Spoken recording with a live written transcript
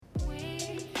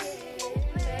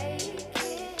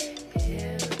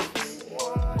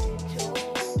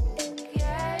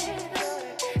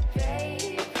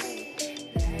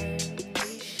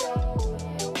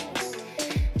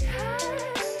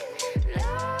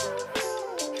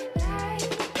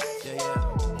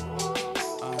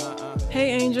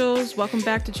Hey angels, welcome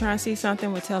back to Try and See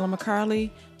Something with Taylor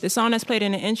McCarley. The song that's played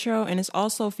in the intro and is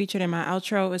also featured in my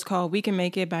outro is called We Can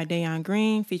Make It by Dayon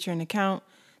Green, featuring The Count.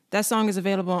 That song is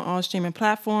available on all streaming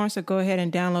platforms, so go ahead and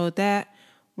download that.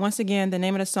 Once again, the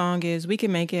name of the song is We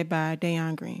Can Make It by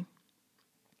Dayon Green.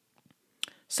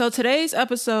 So today's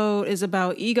episode is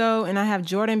about ego, and I have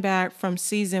Jordan back from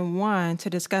season 1 to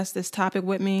discuss this topic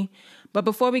with me. But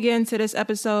before we get into this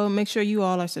episode, make sure you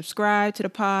all are subscribed to the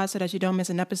pod so that you don't miss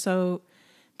an episode.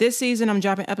 This season, I'm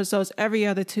dropping episodes every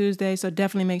other Tuesday, so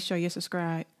definitely make sure you're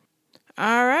subscribed.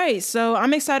 All right, so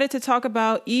I'm excited to talk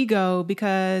about ego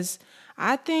because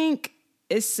I think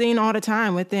it's seen all the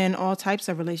time within all types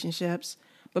of relationships.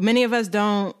 But many of us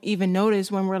don't even notice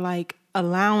when we're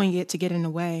allowing it to get in the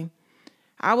way.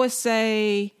 I would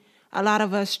say a lot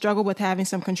of us struggle with having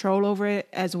some control over it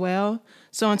as well.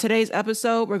 So in today's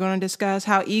episode, we're going to discuss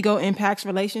how ego impacts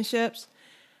relationships,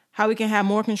 how we can have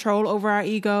more control over our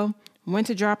ego, when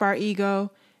to drop our ego,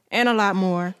 and a lot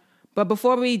more. But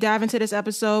before we dive into this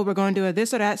episode, we're going to do a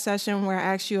this or that session where I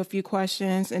ask you a few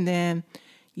questions and then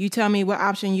you tell me what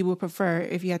option you would prefer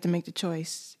if you had to make the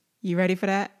choice. You ready for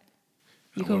that?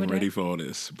 I'm ready for all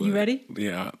this. But you ready?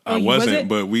 Yeah, I wasn't,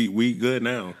 but we good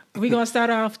now. Are we going to start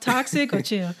off toxic or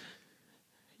chill?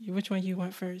 Which one you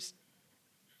want first?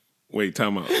 Wait,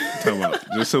 time out.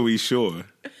 Just so we sure,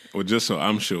 or just so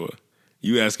I'm sure.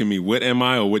 You asking me what am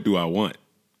I or what do I want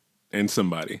in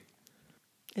somebody?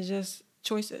 It's just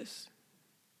choices.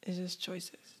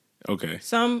 Okay.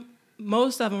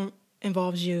 Most of them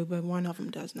involves you, but one of them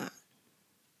does not.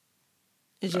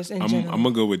 It's just in general. I'm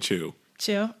going to go with chill.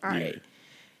 Chill? All right.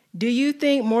 Do you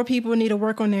think more people need to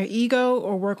work on their ego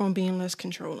or work on being less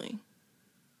controlling?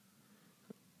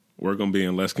 Work on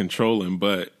being less controlling,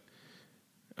 but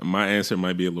my answer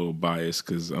might be a little biased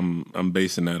because I'm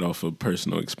basing that off of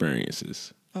personal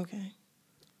experiences. Okay.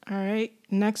 All right.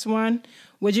 Next one.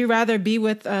 Would you rather be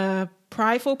with a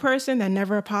prideful person that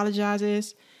never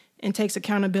apologizes and takes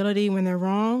accountability when they're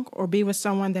wrong, or be with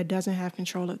someone that doesn't have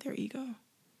control of their ego?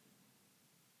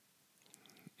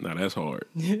 Now, that's hard.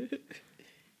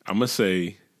 I'm going to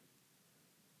say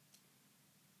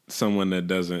someone that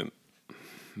doesn't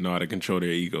know how to control their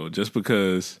ego. Just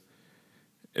because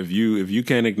if you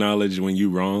can't acknowledge when you're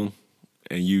wrong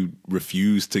and you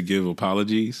refuse to give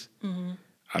apologies,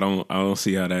 I don't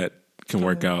see how that can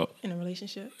work out. In a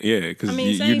relationship? Yeah, because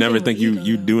you never think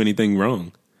you do anything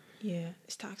wrong. Yeah,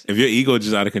 it's toxic. If your ego is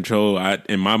just out of control,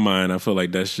 in my mind, I feel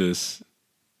like that's just,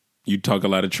 you talk a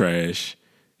lot of trash.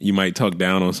 You might talk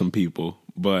down on some people,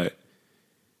 but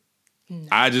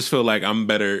I just feel like I'm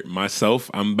better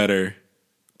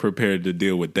prepared to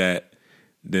deal with that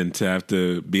than to have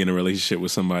to be in a relationship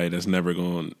with somebody that's never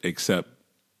going to accept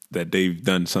that they've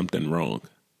done something wrong.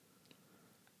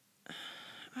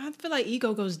 I feel like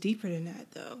ego goes deeper than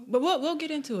that, though. But we'll get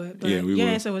into it. But yeah, your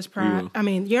answer was pride.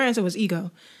 Your answer was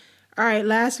ego. All right,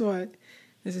 last one.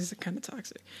 This is kind of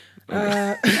toxic.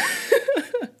 Okay.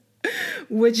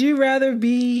 Would you rather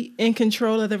be in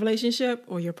control of the relationship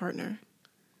or your partner?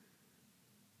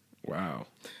 Wow.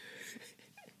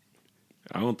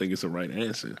 I don't think it's the right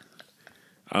answer.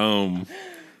 I'll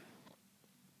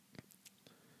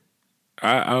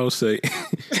say,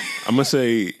 I'm going to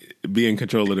say be in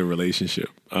control of the relationship.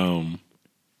 I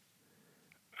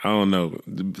don't know.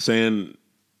 Saying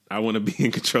I want to be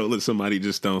in control of somebody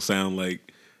just don't sound like,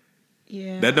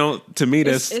 that don't, to me,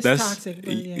 that's toxic.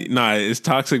 But yeah. Nah, it's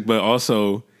toxic, but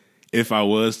also if I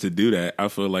was to do that, I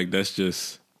feel like that's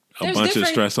just a bunch of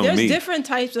stress on me. There's different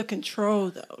types of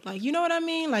control, though. Like, you know what I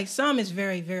mean? Like, some is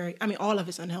very, very, all of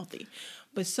it's unhealthy,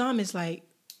 but some is like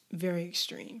very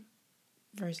extreme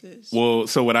versus. Well,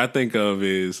 so what I think of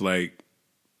is like,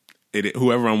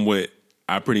 whoever I'm with,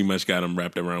 I pretty much got them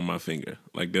wrapped around my finger.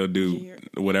 Like, they'll do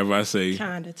whatever I say.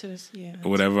 Kinda, too, yeah.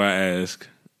 Whatever I ask.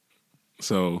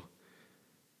 So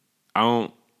I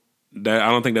don't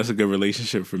think that's a good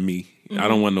relationship for me. Mm-hmm. I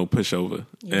don't want no pushover.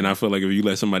 Yeah. And I feel like if you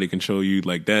let somebody control you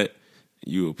like that,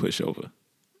 you will push over.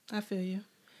 I feel you.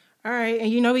 All right.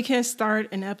 And we can't start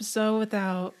an episode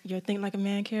without your Think Like a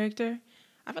Man character.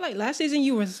 I feel like last season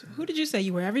who did you say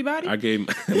you were? Everybody? I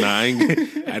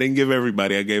didn't give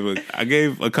everybody. I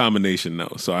gave a combination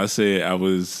though. So I said I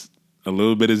was a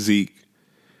little bit of Zeke.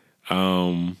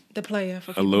 The player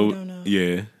for people who don't know.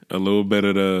 Yeah. A little bit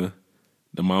of the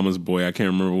mama's boy. I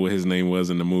can't remember what his name was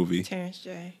in the movie. Terrence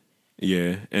J.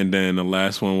 Yeah. And then the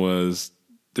last one was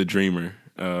the dreamer,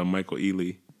 Michael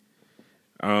Ealy.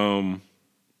 But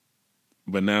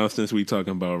now since we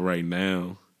talking about right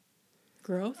now,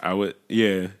 growth?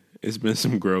 It's been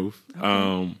some growth.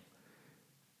 Okay.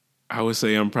 I would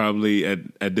say I'm probably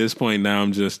at this point now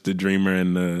I'm just the dreamer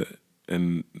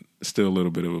and still a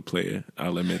little bit of a player.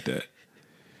 I'll admit that.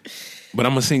 But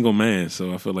I'm a single man,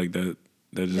 so I feel like that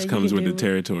just comes with the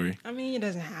territory. I mean, it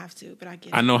doesn't have to, but I get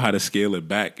it. I know how to scale it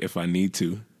back if I need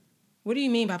to. What do you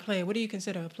mean by player? What do you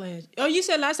consider a player? Oh, you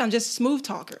said last time just smooth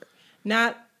talker,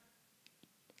 not.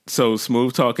 So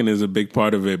smooth talking is a big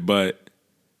part of it, but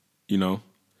you know,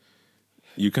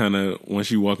 you kind of once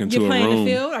you walk into a room. You're playing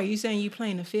the field. Are you saying you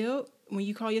playing the field when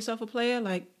you call yourself a player?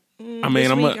 Like, I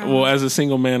mean, well, as a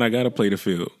single man, I got to play the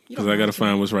field because I got to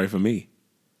find what's right for me.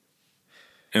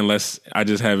 Unless I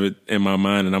just have it in my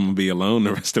mind and I'm going to be alone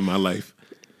the rest of my life.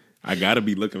 I got to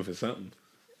be looking for something.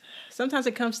 Sometimes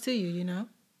it comes to you, you know?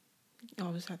 You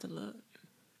always have to look.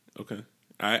 Okay.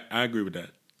 I agree with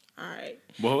that. All right.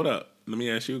 Well, hold up. Let me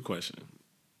ask you a question.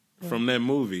 What? From that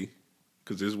movie,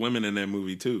 because there's women in that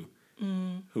movie too,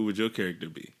 who would your character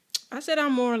be? I said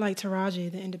I'm more like Taraji,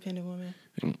 the independent woman.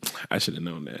 I should have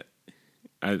known that.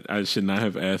 I should not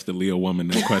have asked the Leo woman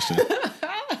that question.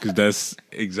 Because that's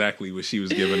exactly what she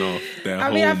was giving off.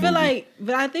 I feel like,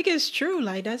 but I think it's true.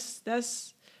 Like that's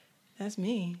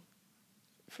me,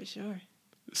 for sure.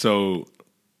 So,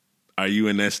 are you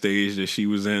in that stage that she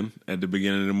was in at the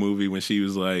beginning of the movie when she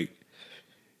was like,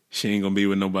 she ain't gonna be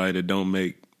with nobody that don't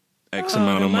make X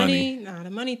amount of money? Nah,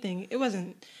 the money thing. It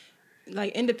wasn't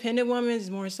like independent woman is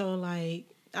more so like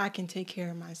I can take care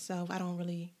of myself. I don't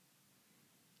really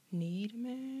need a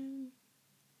man.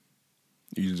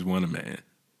 You just want a man.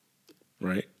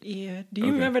 Right? Yeah. Do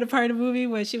you remember the part of the movie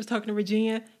where she was talking to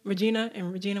Regina,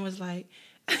 and Regina was like,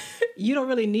 you don't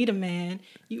really need a man.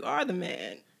 You are the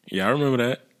man. Yeah, I remember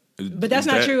that. But that's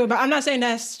not true. I'm not saying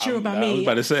that's true about me. I was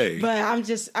about to say. But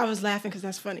I was laughing because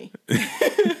that's funny.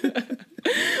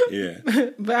 Yeah.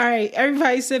 But all right,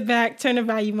 everybody sit back, turn the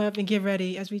volume up, and get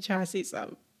ready as we try to see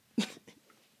something.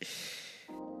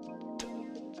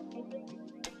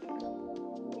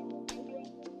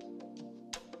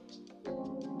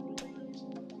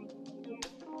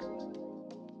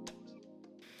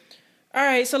 All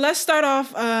right, so let's start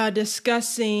off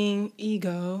discussing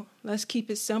ego. Let's keep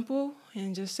it simple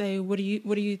and just say, what do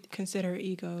you consider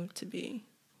ego to be?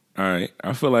 All right,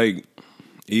 I feel like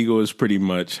ego is pretty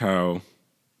much how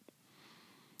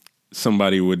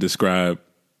somebody would describe,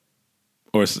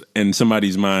 or in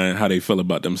somebody's mind, how they feel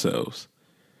about themselves.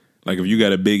 Like if you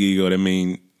got a big ego, that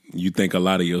means you think a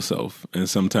lot of yourself, and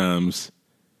sometimes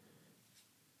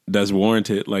that's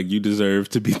warranted. Like you deserve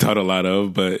to be thought a lot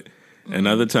of, but. And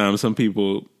other times, some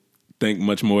people think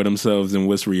much more of themselves than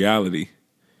what's reality.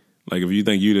 Like if you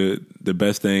think you the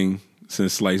best thing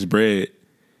since sliced bread,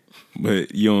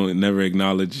 but you don't never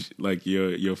acknowledge like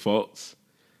your faults,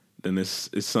 then it's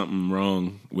something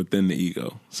wrong within the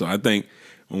ego. So I think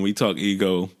when we talk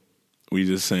ego, we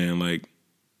just saying like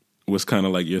what's kind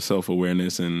of like your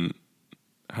self-awareness and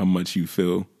how much you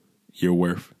feel your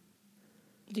worth.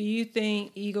 Do you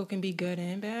think ego can be good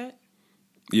and bad?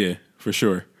 Yeah, for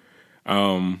sure.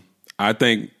 I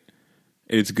think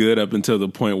it's good up until the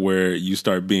point where you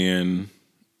start being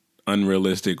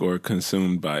unrealistic or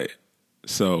consumed by it.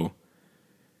 So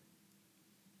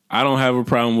I don't have a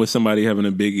problem with somebody having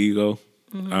a big ego.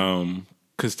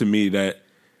 Cause to me that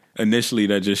initially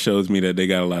that just shows me that they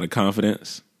got a lot of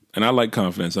confidence, and I like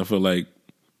confidence. I feel like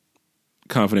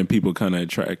confident people kind of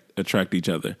attract each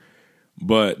other,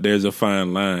 but there's a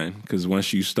fine line. Cause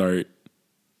once you start,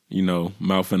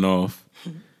 mouthing off,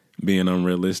 being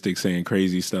unrealistic, saying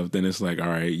crazy stuff, then it's like, all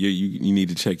right, you need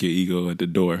to check your ego at the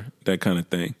door, that kind of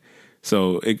thing.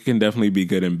 So it can definitely be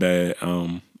good and bad.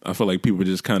 I feel like people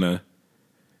just kind of,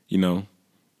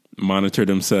 monitor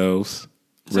themselves.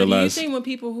 So realize. Do you think when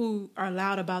people who are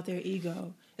loud about their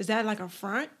ego, is that like a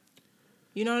front?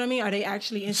 You know what I mean? Are they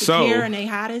actually insecure and they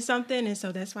hiding something, and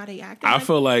so that's why they act? I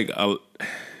feel like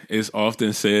it's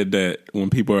often said that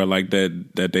when people are like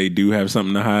that they do have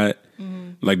something to hide.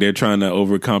 Like they're trying to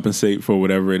overcompensate for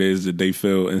whatever it is that they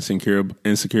feel insecure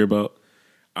about.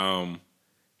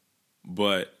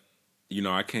 But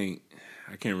I can't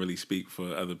really speak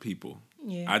for other people.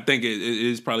 Yeah. I think it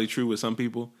is probably true with some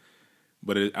people,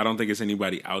 but I don't think it's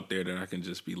anybody out there that I can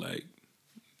just be like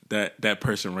that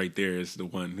person right there is the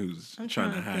one who's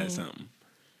trying to hide something.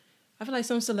 I feel like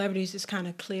some celebrities is kind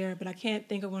of clear, but I can't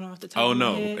think of one off the top of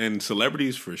my head. And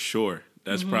celebrities for sure.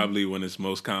 That's probably when it's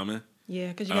most common. Yeah,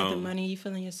 because you got the money, you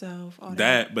feeling yourself, all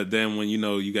that. But then when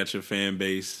you got your fan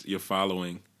base, your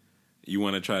following, you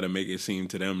want to try to make it seem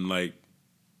to them like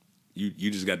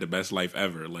you just got the best life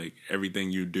ever. Like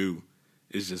everything you do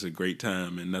is just a great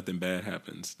time and nothing bad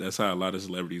happens. That's how a lot of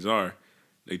celebrities are.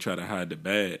 They try to hide the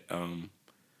bad.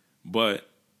 But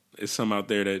it's some out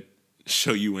there that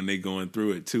show you when they going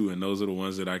through it too. And those are the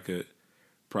ones that I could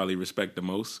probably respect the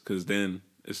most, because then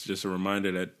it's just a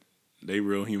reminder that They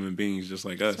real human beings just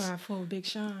like us. That's why I fool Big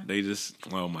Sean. They just,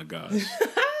 oh my gosh.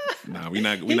 Nah, we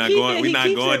not going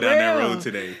down that road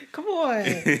today. Come on.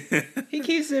 He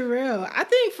keeps it real. I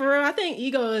think for real,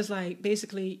 ego is like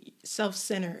basically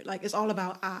self-centered. Like it's all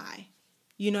about I,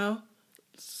 you know?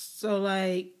 So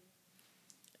like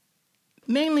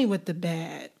mainly with the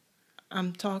bad,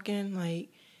 I'm talking like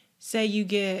say you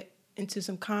get into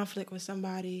some conflict with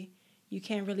somebody, you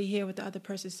can't really hear what the other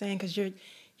person's saying because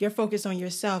you're focused on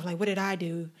yourself. Like, what did I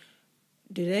do?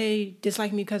 Do they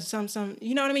dislike me because some,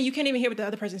 you know what I mean? You can't even hear what the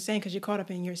other person's saying because you're caught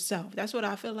up in yourself. That's what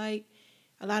I feel like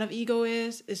a lot of ego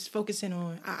is focusing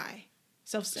on I,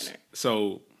 self-centered.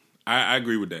 So I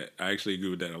agree with that. I actually agree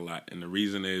with that a lot. And the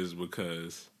reason is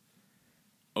because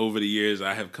over the years,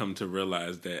 I have come to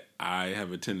realize that I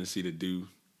have a tendency to do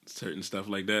certain stuff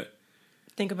like that.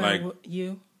 Think about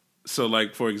you. So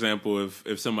like, for example,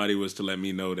 if somebody was to let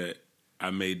me know that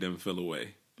I made them feel a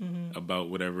way about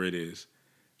whatever it is,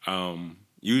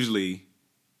 usually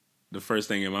the first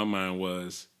thing in my mind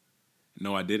was,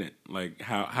 no, I didn't. Like,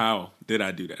 how did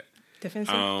I do that?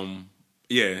 Defensive?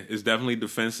 Yeah, it's definitely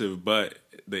defensive, but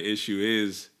the issue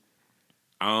is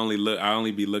I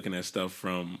only be looking at stuff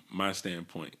from my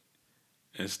standpoint.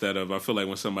 Instead of, I feel like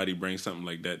when somebody brings something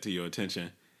like that to your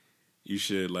attention, you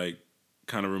should like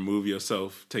kind of remove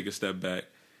yourself, take a step back,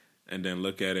 and then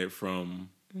look at it from,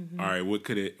 all right, what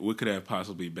could it have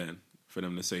possibly been for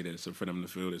them to say this or for them to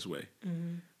feel this way?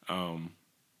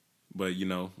 But you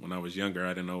know, when I was younger,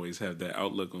 I didn't always have that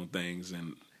outlook on things,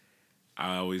 and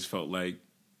I always felt like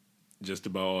just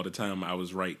about all the time I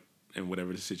was right in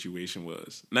whatever the situation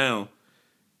was. Now,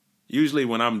 usually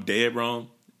when I'm dead wrong,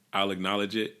 I'll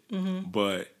acknowledge it,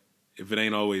 but if it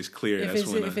ain't always clear,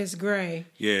 if it's gray.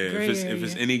 Yeah, if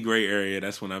it's any gray area,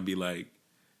 that's when I'd be like,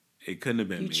 it couldn't have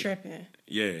been me. You tripping.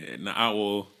 Yeah.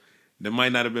 Now, that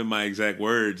might not have been my exact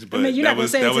words, but I mean, you're not gonna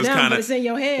say it to them, but it's in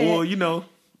your head. Well, you know,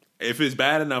 if it's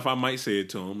bad enough, I might say it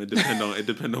to them. It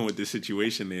depends on what the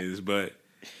situation is, but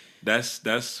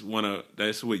that's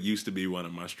what used to be one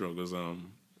of my struggles.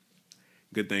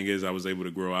 Good thing is I was able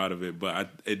to grow out of it, but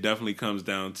it definitely comes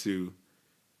down to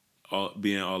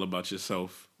being all about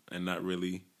yourself and not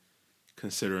really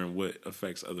considering what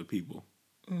affects other people.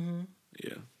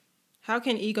 Yeah. How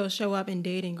can ego show up in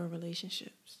dating or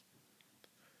relationships?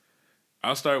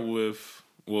 I'll start with,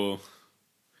 well,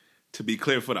 to be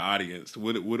clear for the audience,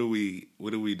 what are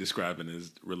we describing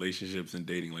as relationships and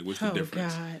dating? Like, what's the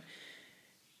difference? Oh God,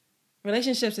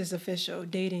 relationships is official.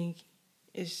 Dating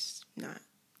is not.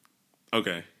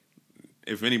 Okay,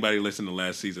 if anybody listened to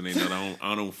last season, they know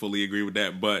I don't fully agree with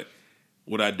that. But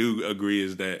what I do agree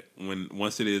is that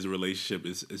once it is a relationship,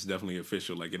 it's definitely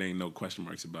official. Like, it ain't no question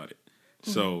marks about it.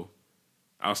 So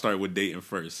I'll start with dating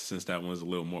first, since that one's a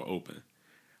little more open.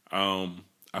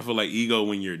 I feel like ego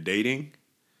when you're dating,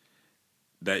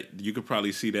 that you could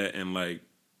probably see that in like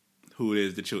who it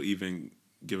is that you'll even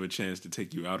give a chance to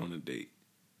take you out on a date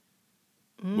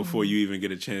before you even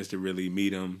get a chance to really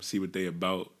meet them, see what they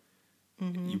about.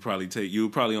 You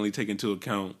probably only take into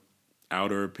account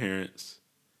outer appearance,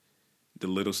 the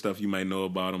little stuff you might know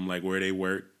about them, like where they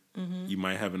work. You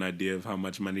might have an idea of how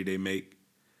much money they make,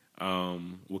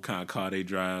 what kind of car they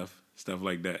drive, stuff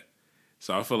like that.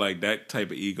 So I feel like that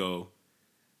type of ego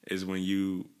is when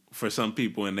you, for some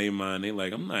people in their mind, they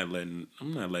like, I'm not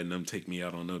letting them take me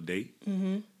out on no date.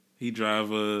 He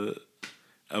drive a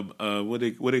what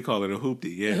they call it, a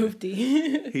hoopty, yeah. A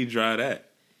hoopty. He drive that.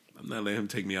 I'm not letting him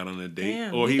take me out on a date.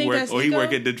 Damn, or he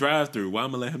work at the drive-through. Why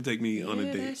am I let him take me on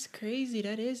a date? That's crazy.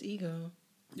 That is ego.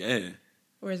 Yeah.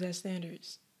 Or is that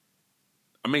standards?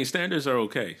 I mean, standards are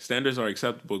okay. Standards are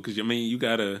acceptable because I mean, you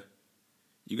gotta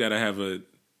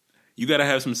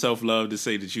have some self-love to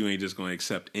say that you ain't just gonna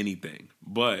accept anything.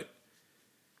 But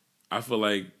I feel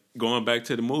like going back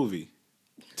to the movie,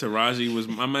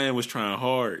 my man was trying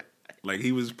hard. Like,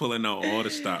 he was pulling out all the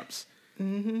stops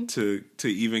to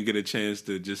even get a chance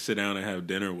to just sit down and have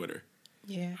dinner with her.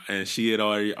 Yeah. And she had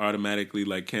already automatically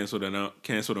like canceled him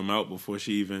out before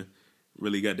she even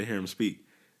really got to hear him speak.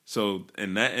 So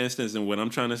in that instance, and what I'm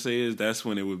trying to say is that's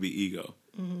when it would be ego.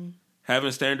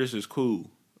 Having standards is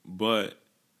cool, but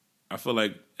I feel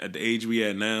like at the age we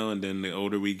at now, and then the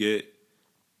older we get,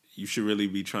 you should really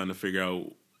be trying to figure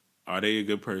out, are they a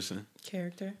good person?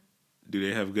 Character. Do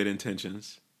they have good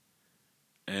intentions?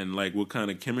 And like, what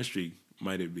kind of chemistry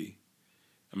might it be?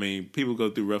 I mean, people go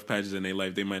through rough patches in their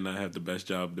life. They might not have the best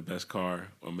job, the best car,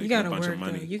 or make a bunch of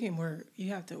money. Though. You can work. You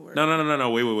have to work. No.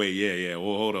 Wait. Yeah.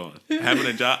 Well, hold on.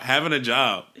 Having a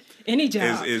job. Any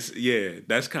job. Is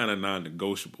that's kind of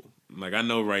non-negotiable. Like, I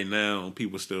know right now,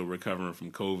 people still recovering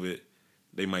from COVID.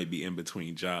 They might be in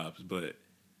between jobs, but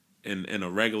in a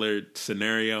regular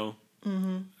scenario,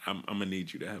 I'm gonna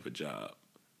need you to have a job.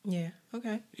 Yeah.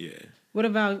 Okay. Yeah. What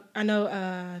about? I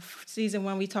know season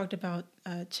 1 we talked about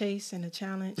chase and the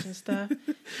challenge and stuff.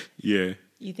 Yeah.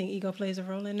 You think ego plays a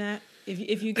role in that?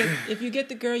 If you get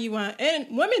the girl you want,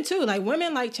 and women too. Like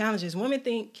women like challenges.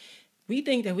 We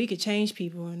think that we could change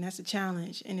people, and that's a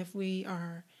challenge. And if we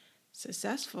are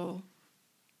successful,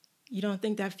 you don't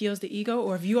think that fuels the ego?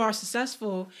 Or if you are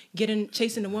successful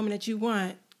chasing the woman that you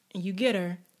want and you get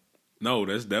her. No,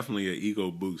 that's definitely an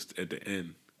ego boost at the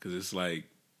end. Because it's like,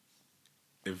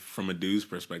 if from a dude's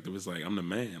perspective, it's like, I'm the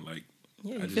man. Like,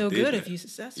 yeah, you feel good if you're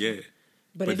successful. Yeah.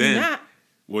 But if you're not.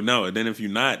 Well, no, then if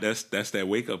you're not, that's that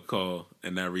wake-up call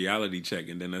and that reality check.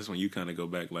 And then that's when you kind of go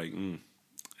back like,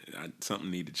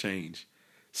 something need to change.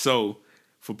 So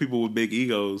for people with big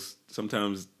egos,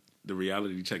 sometimes the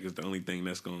reality check is the only thing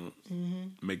that's going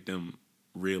to make them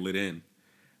reel it in.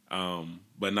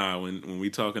 But nah, when we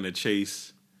talking to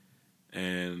Chase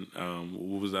and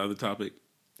what was the other topic?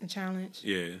 A challenge.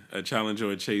 Yeah, a challenge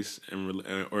or a chase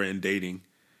or in dating,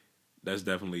 that's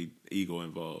definitely ego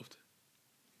involved.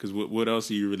 Because what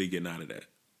else are you really getting out of that?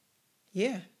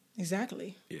 Yeah,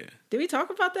 exactly. Yeah. Did we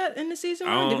talk about that in the season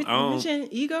 1? Did we mention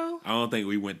ego? I don't think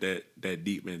we went that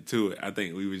deep into it. I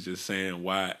think we was just saying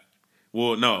why.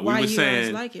 Well, no, why we were you saying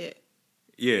guys like it.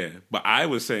 Yeah, but I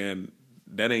was saying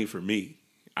that ain't for me.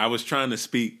 I was trying to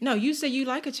speak. No, you said you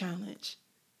like a challenge.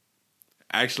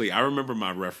 Actually, I remember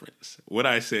my reference. What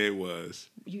I said was,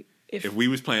 if we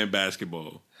was playing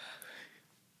basketball,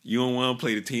 you don't want to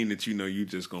play the team that you know you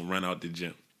just going to run out the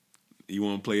gym. You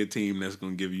want to play a team that's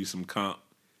going to give you some comp,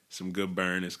 some good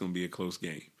burn. It's going to be a close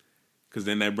game. Because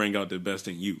then that bring out the best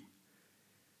in you.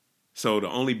 So the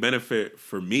only benefit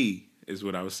for me is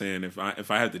what I was saying. If I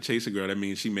have to chase a girl, that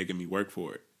means she making me work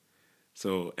for it.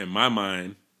 So in my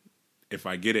mind, if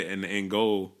I get it in the end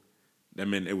goal, that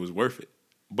meant it was worth it.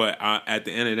 But at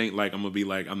the end, it ain't like I'm going to be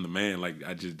like, I'm the man. Like,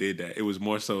 I just did that. It was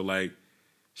more so like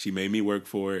she made me work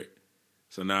for it.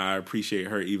 So now I appreciate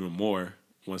her even more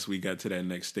once we got to that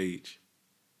next stage.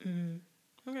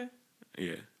 Okay.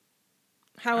 Yeah.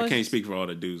 I can't speak for all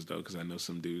the dudes, though, because I know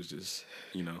some dudes just,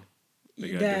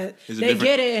 they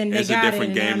get it and it's a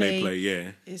different game they play.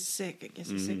 Yeah. It's sick. It's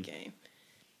a sick game.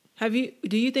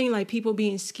 Do you think like people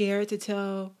being scared to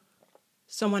tell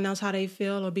someone else how they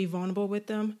feel or be vulnerable with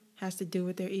them has to do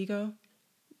with their ego?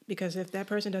 Because if that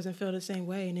person doesn't feel the same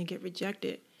way and they get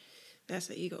rejected, that's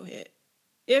an ego hit.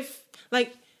 Do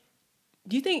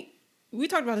you think, we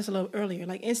talked about this a little earlier,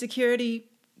 like insecurity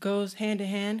goes hand in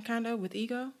hand kind of with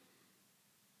ego?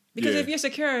 Because if you're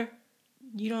secure,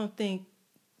 you don't think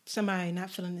somebody not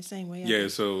feeling the same way. Yeah,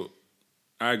 so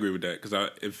I agree with that. Because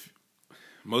if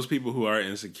most people who are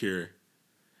insecure,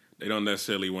 they don't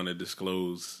necessarily want to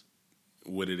disclose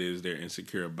what it is they're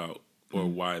insecure about or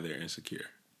why they're insecure.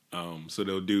 So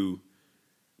they'll do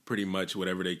pretty much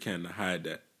whatever they can to hide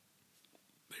that.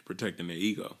 They're protecting their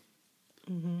ego.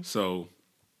 So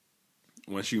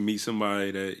once you meet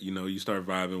somebody that, you start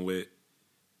vibing with,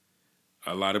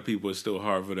 a lot of people, it's still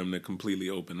hard for them to completely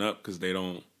open up because they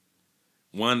don't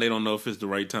know if it's the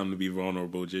right time to be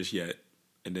vulnerable just yet.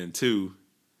 And then 2,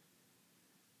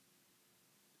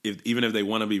 even if they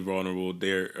want to be vulnerable,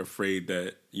 they're afraid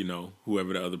that,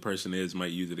 whoever the other person is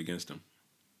might use it against them.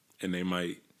 And they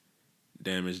might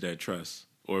damage that trust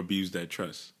or abuse that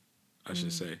trust, I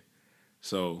should say.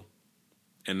 So,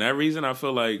 and that reason, I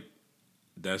feel like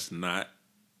that's not,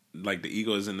 like, the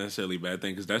ego isn't necessarily a bad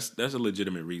thing, because that's a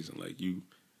legitimate reason. Like,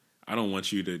 I don't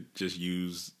want you to just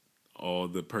use all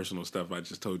the personal stuff I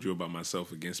just told you about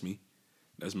myself against me.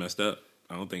 That's messed up.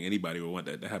 I don't think anybody would want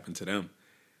that to happen to them.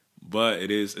 But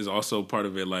it's also part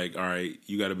of it, like, all right,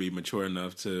 you got to be mature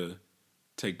enough to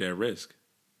take that risk.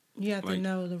 You have to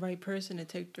know the right person to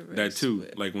take the risk. That too.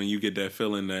 Like, when you get that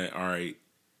feeling that, all right,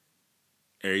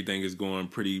 everything is going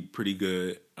pretty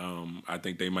good, I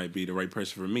think they might be the right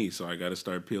person for me. So I got to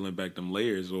start peeling back them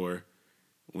layers, or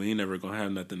we ain't never going to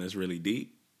have nothing that's really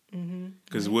deep.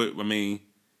 Because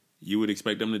you would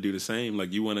expect them to do the same.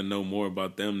 Like, you want to know more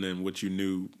about them than what you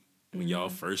knew when y'all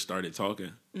first started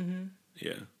talking.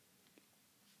 Yeah.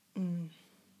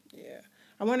 Yeah.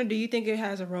 I wonder, do you think it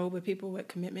has a role with people with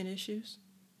commitment issues?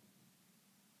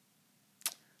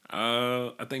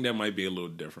 I think that might be a little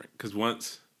different. Because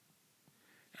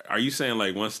are you saying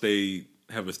like once they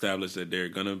have established that they're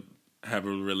going to have a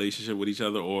relationship with each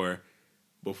other, or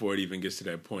before it even gets to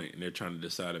that point and they're trying to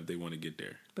decide if they want to get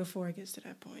there? Before it gets to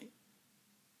that point.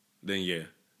 Then yeah,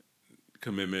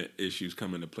 commitment issues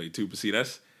come into play too. But see,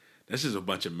 that's just a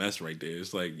bunch of mess right there.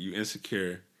 It's like you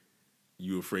insecure,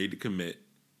 you afraid to commit.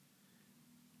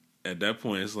 At that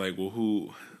point, it's like,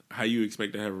 well, how you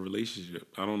expect to have a relationship?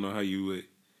 I don't know how you would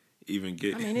even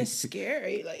get. I mean, it's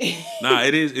scary. Like, nah,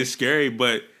 it is. It's scary,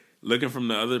 but looking from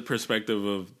the other perspective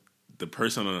of the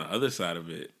person on the other side of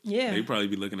it, yeah, they probably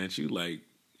be looking at you like,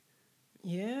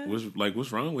 yeah.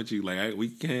 what's wrong with you? Like, we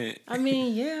can't. I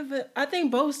mean, yeah, but I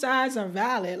think both sides are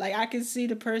valid. Like, I can see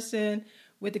the person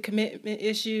with the commitment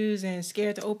issues and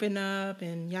scared to open up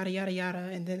and yada yada yada,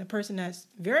 and then the person that's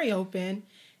very open.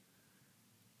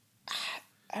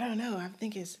 I don't know. I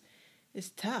think it's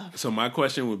tough. So my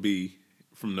question would be,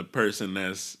 from the person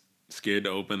that's scared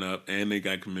to open up and they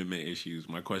got commitment issues,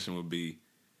 my question would be,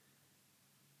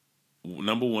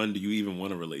 number one, do you even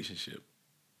want a relationship?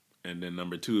 And then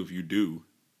number two, if you do,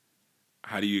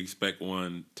 how do you expect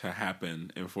one to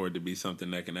happen and for it to be something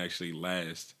that can actually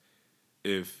last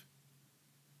if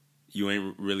you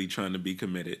ain't really trying to be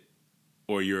committed,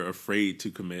 or you're afraid to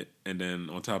commit, and then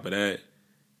on top of that,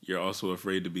 you're also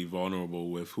afraid to be vulnerable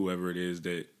with whoever it is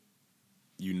that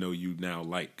you know you now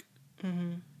like.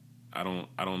 Mm-hmm. I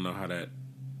don't know how that.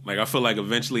 Like, I feel like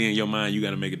eventually in your mind you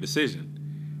got to make a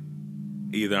decision.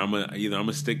 Either I'm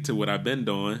gonna stick to what I've been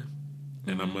doing,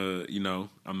 and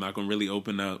I'm not gonna really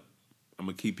open up. I'm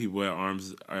gonna keep people at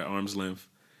arm's length.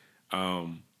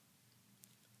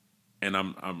 And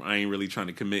I ain't really trying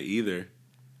to commit either.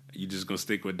 You just gonna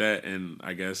stick with that, and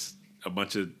I guess a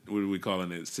bunch of, what are we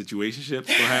calling it, situationships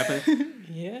gonna happen.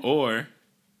 Yeah. Or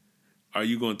are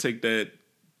you gonna take that,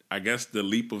 I guess, the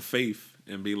leap of faith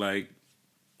and be like,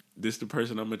 this the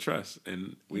person I'm gonna trust,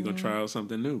 and we gonna try out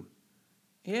something new.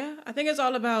 Yeah, I think it's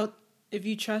all about if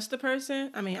you trust the person.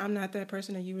 I mean, I'm not that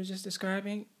person that you were just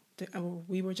describing.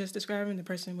 We were just describing the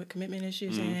person with commitment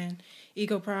issues and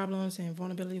ego problems and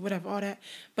vulnerability, whatever, all that.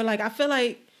 But like, I feel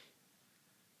like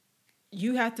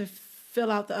you have to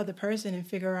fill out the other person and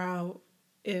figure out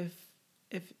if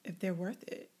they're worth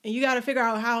it. And you got to figure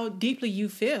out how deeply you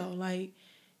feel. Like,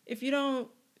 if you don't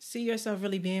see yourself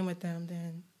really being with them,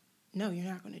 then no, you're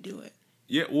not going to do it.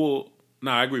 Yeah, well,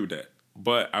 no, I agree with that.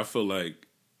 But I feel like,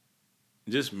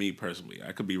 just me personally,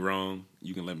 I could be wrong.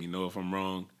 You can let me know if I'm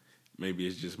wrong. Maybe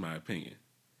it's just my opinion.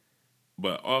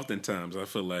 But oftentimes, I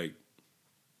feel like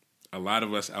a lot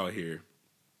of us out here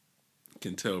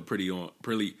can tell pretty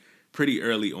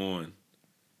early on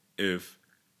if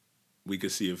we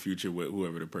could see a future with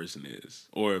whoever the person is,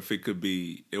 or if it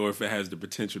has the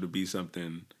potential to be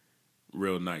something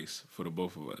real nice for the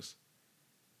both of us.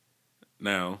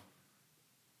 Now,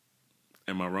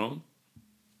 am I wrong?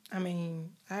 I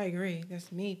mean, I agree.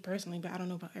 That's me personally, but I don't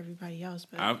know about everybody else.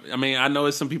 But I mean, I know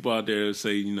there's some people out there that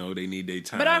say, they need their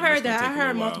time. But I've heard that. I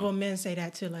heard multiple men say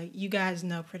that too. Like, you guys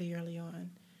know pretty early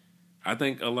on. I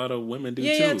think a lot of women do too.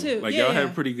 Yeah, too. Like, y'all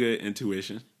have pretty good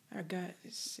intuition. Our gut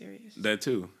is serious. That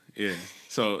too. Yeah.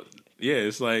 So yeah,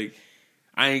 it's like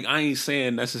I ain't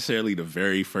saying necessarily the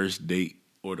very first date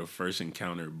or the first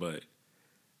encounter, but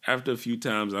after a few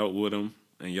times out with them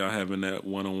and y'all having that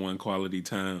one-on-one quality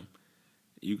time,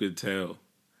 you could tell.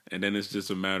 And then it's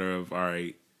just a matter of, all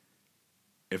right,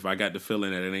 if I got the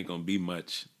feeling that it ain't going to be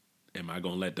much, am I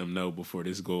going to let them know before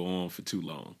this go on for too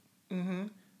long? Mm-hmm.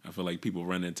 I feel like people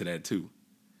run into that too.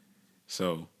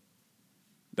 So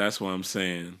that's why I'm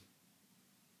saying,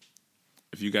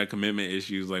 if you got commitment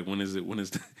issues, like, when is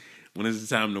the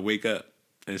time to wake up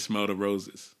and smell the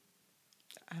roses?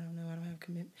 I don't know. I don't have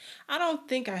commitment. I don't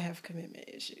think I have commitment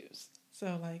issues.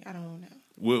 So, like, I don't know.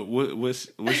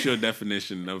 What's your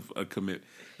definition of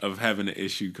of having an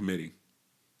issue committing?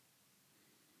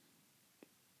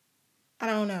 I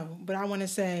don't know, but I want to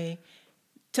say,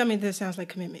 tell me if this sounds like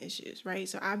commitment issues, right?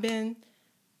 So I've been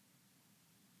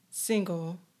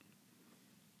single.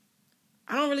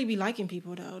 I don't really be liking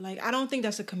people though. Like, I don't think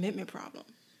that's a commitment problem.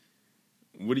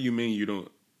 What do you mean you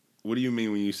don't? What do you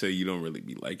mean when you say you don't really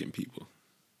be liking people?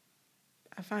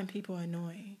 I find people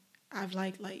annoying. I've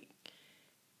like.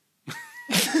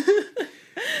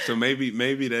 So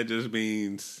maybe that just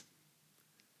means,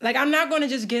 like, I'm not going to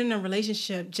just get in a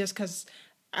relationship just because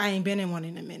I ain't been in one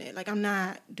in a minute. Like, I'm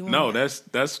not doing no, that.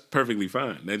 that's perfectly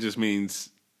fine. That just means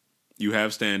you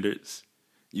have standards.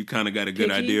 You kind of got a good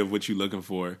idea of what you're looking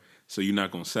for, so you're not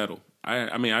going to settle.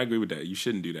 I mean, I agree with that. You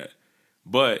shouldn't do that.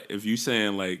 But if you're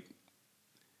saying, like,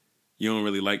 you don't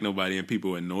really like nobody and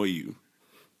people annoy you,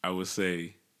 I would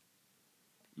say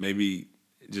maybe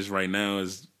just right now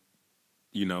is,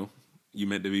 you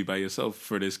meant to be by yourself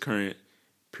for this current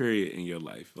period in your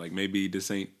life. Like, maybe this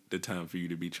ain't the time for you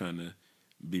to be trying to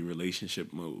be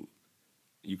relationship mode.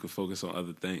 You could focus on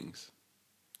other things.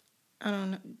 I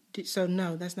don't know. So,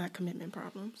 no, that's not commitment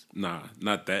problems? Nah,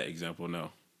 not that example, no.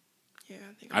 Yeah,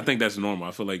 I think that's normal.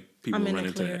 I feel like people run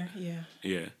into that.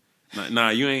 Yeah.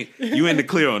 Nah, you ain't the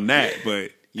clear on that,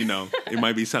 but it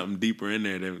might be something deeper in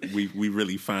there that we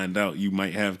really find out. You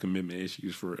might have commitment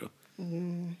issues for real.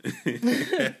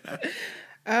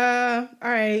 All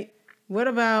right. What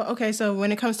about, okay, so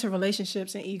when it comes to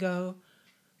relationships and ego,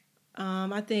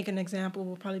 I think an example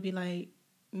will probably be like,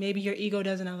 maybe your ego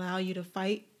doesn't allow you to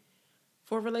fight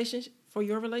for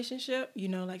your relationship.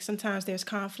 Like sometimes there's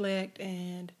conflict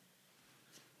and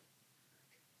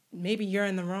maybe you're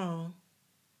in the wrong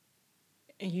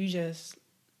and you just.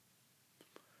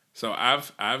 So I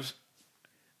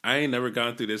ain't never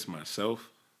gone through this myself,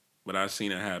 but I've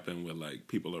seen it happen with like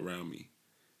people around me.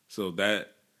 So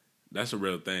that's a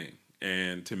real thing.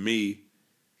 And to me,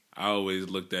 I always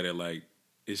looked at it like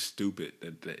it's stupid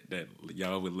that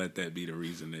y'all would let that be the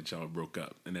reason that y'all broke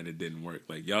up and that it didn't work.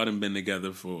 Like y'all done been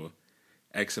together for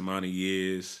X amount of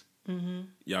years. Mm-hmm.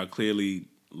 Y'all clearly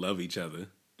love each other.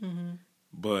 Mm-hmm.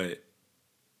 But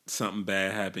something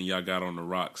bad happened. Y'all got on the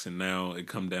rocks, and now it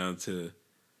come down to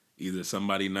either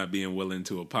somebody not being willing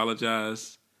to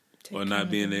apologize or not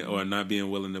being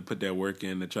willing to put that work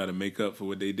in to try to make up for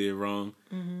what they did wrong.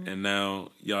 Mm-hmm. And now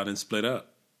y'all done split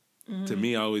up. Mm-hmm. To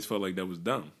me, I always felt like that was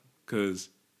dumb because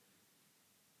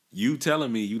you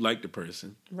telling me you like the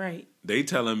person. Right. They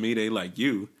telling me they like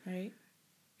you. Right.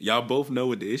 Y'all both know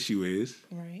what the issue is.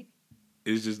 Right.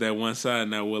 It's just that one side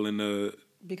not willing to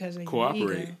because of cooperate.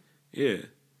 Your ego. Yeah.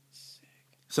 Sick.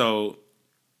 So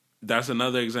that's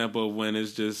another example of when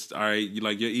it's just, all right,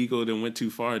 your ego then went too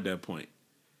far at that point.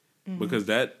 Mm-hmm. Because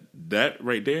that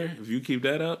right there, if you keep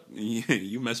that up,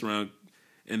 you mess around,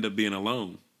 end up being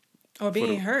alone. Or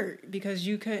being hurt because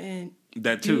you couldn't.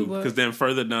 That too. Because then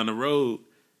further down the road,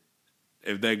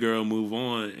 if that girl move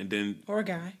on and then. Or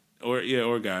guy.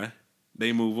 Or guy.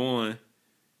 They move on.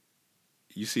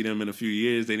 You see them in a few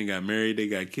years, they done got married, they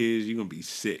got kids, you're going to be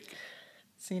sick.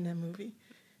 Seen that movie?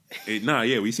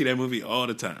 We see that movie all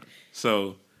the time.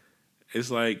 So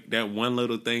it's like that one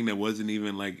little thing that wasn't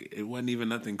even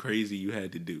nothing crazy you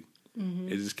had to do. Mm-hmm.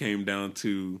 It just came down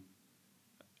to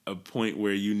a point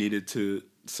where you needed to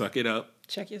suck it up.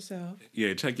 Check yourself.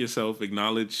 Yeah, check yourself,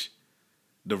 acknowledge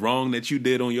the wrong that you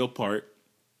did on your part,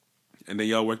 and then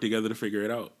y'all work together to figure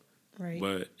it out. Right.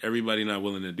 But everybody not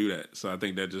willing to do that. So I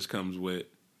think that just comes with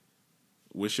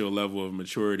your level of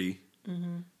maturity.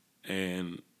 Mm-hmm.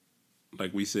 And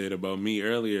like we said about me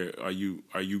earlier, are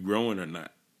you growing or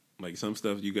not? Like some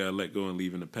stuff you gotta let go and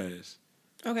leave in the past.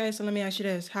 Okay, so let me ask you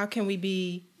this. How can we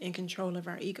be in control of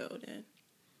our ego then?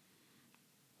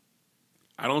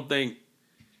 I don't think...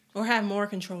 Or have more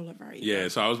control of our ego. Yeah,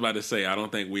 so I was about to say, I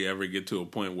don't think we ever get to a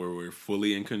point where we're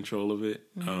fully in control of it.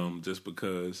 Mm-hmm. Just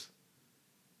because...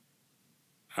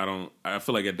 I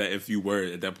feel like if you were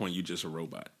at that point, you're just a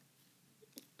robot.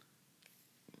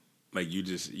 Like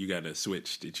you got a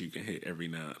switch that you can hit every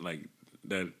now, like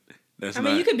that. I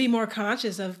mean, you could be more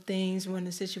conscious of things when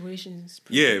the situation's.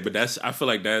 Yeah, but I feel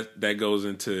like that goes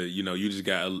into, you just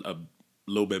got a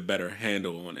little bit better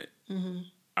handle on it.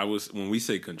 Mm-hmm. When we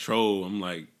say control, I'm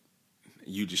like,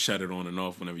 you just shut it on and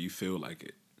off whenever you feel like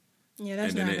it. Yeah,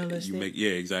 that's not realistic.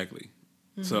 Yeah, exactly.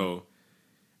 Mm-hmm. So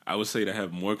I would say to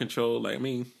have more control, like, I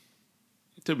mean,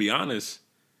 to be honest,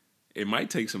 it might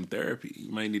take some therapy.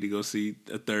 You might need to go see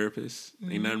a therapist.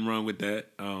 Mm-hmm. Ain't nothing wrong with that.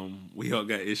 We all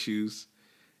got issues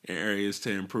and areas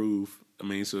to improve. I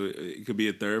mean, so it could be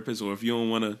a therapist, or if you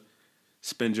don't want to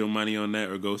spend your money on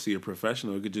that or go see a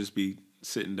professional, it could just be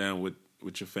sitting down with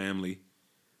your family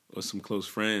or some close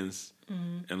friends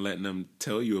and letting them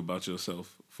tell you about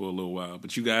yourself for a little while.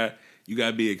 But you got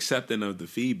to be accepting of the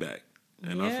feedback.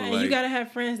 And I feel like you got to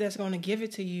have friends that's going to give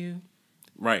it to you.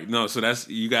 Right. No, so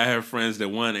you got to have friends that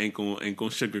ain't gonna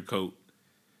sugarcoat.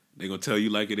 They're going to tell you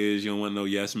like it is. You don't want no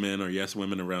yes men or yes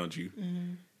women around you.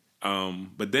 Mm-hmm.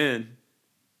 But then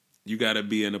you got to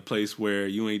be in a place where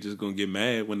you ain't just going to get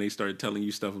mad when they start telling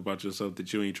you stuff about yourself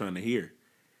that you ain't trying to hear.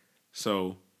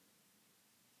 So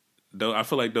I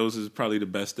feel like those is probably the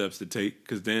best steps to take,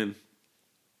 because then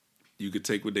you could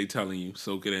take what they telling you,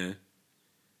 soak it in,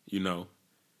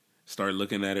 start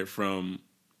looking at it from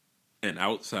an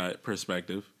outside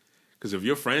perspective. Because if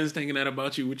your friends thinking that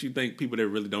about you, what you think people that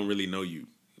really don't really know you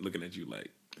looking at you like?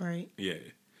 Right. Yeah.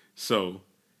 So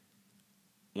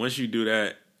once you do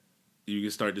that, you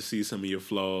can start to see some of your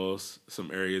flaws, some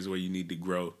areas where you need to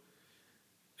grow.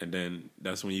 And then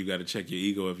that's when you got to check your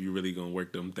ego if you're really going to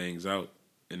work them things out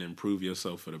and improve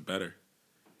yourself for the better.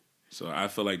 So I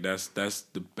feel like that's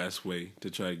the best way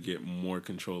to try to get more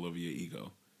control over your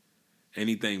ego.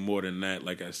 Anything more than that,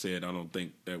 like I said, I don't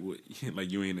think that would,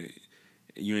 like, you ain't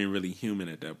really human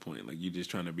at that point. Like, you're just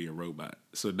trying to be a robot.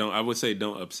 So I would say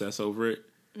don't obsess over it.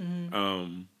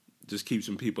 Mm-hmm. Just keep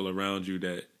some people around you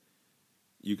that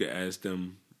you could ask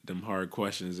them them hard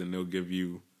questions, and they'll give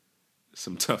you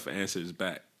some tough answers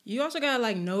back. You also gotta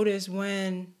like notice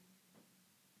when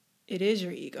it is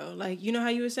your ego. Like, you know how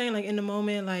you were saying, like in the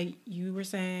moment, like you were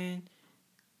saying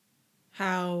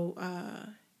how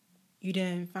you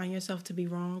didn't find yourself to be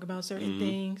wrong about certain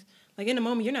things. Like in the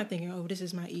moment, you're not thinking, "Oh, this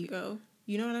is my ego."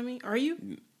 You know what I mean? Are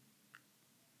you?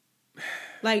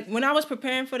 Like when I was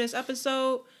preparing for this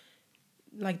episode,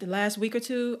 like the last week or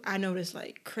two, I noticed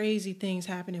like crazy things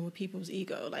happening with people's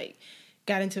ego. Like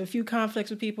got into a few conflicts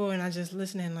with people, and I just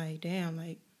listening like, damn,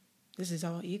 like this is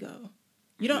all ego.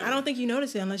 You don't. Yeah. I don't think you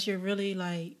notice it unless you're really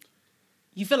like,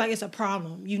 you feel like it's a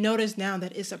problem. You notice now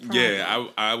that it's a problem. Yeah,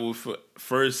 I will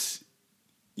first.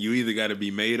 You either got to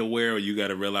be made aware or you got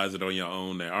to realize it on your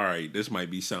own that, all right, this might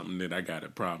be something that I got a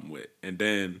problem with. And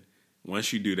then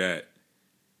once you do that,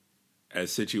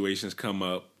 as situations come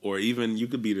up, or even you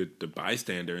could be the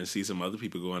bystander and see some other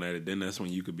people going at it, then that's when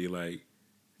you could be like,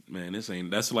 man, this ain't,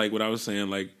 that's like what I was saying,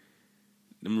 like,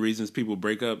 them reasons people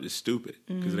break up is stupid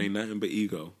because it ain't nothing but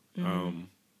ego.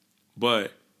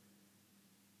 But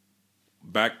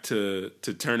back to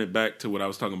turn it back to what I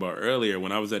was talking about earlier,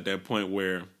 when I was at that point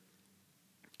where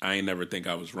I ain't never think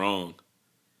I was wrong,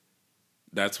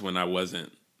 that's when I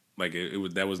wasn't, like,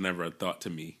 that was never a thought to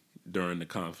me during the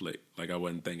conflict. Like, I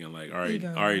wasn't thinking, like, all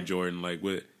right, Jordan, like,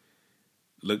 what,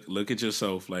 look at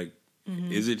yourself, like,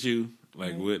 is it you?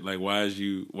 Like, what, like, why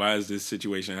is this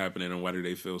situation happening, and why do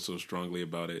they feel so strongly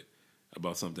about it,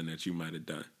 about something that you might have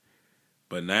done?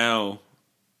 But now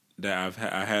that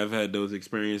I have had those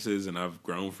experiences and I've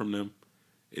grown from them,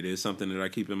 it is something that I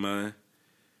keep in mind.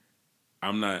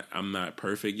 I'm not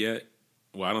perfect yet.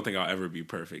 Well, I don't think I'll ever be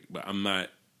perfect, but I'm not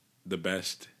the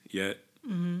best yet.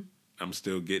 I'm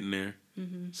still getting there.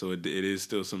 So it is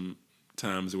still some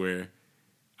times where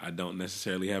I don't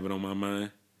necessarily have it on my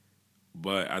mind.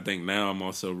 But I think now I'm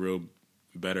also real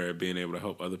better at being able to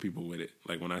help other people with it.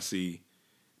 Like when I see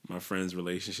my friends'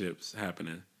 relationships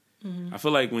happening, I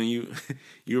feel like when you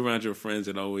around your friends,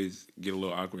 it always get a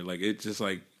little awkward. Like it's just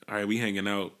like, all right, we hanging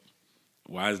out.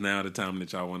 Why is now the time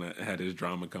that y'all want to have this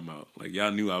drama come out? Like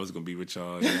y'all knew I was gonna be with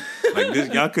y'all. Like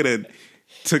this, y'all could have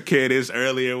took care of this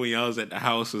earlier when y'all was at the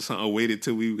house or something. Or waited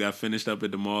till we got finished up at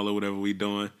the mall or whatever we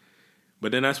doing.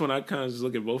 But then that's when I kind of just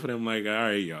look at both of them like, all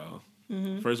right, y'all.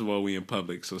 First of all, we in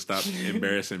public, so stop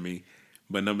embarrassing me.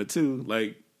 But number two,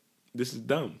 like this is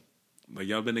dumb. Like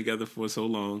y'all been together for so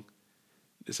long.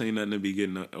 This ain't nothing to be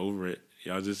getting over it.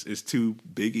 Y'all just, it's two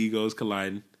big egos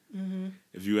colliding.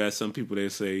 If you ask some people, they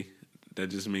say that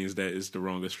just means that it's the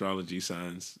wrong astrology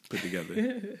signs put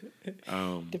together.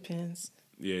 Depends.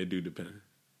 Yeah, it do depend.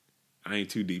 I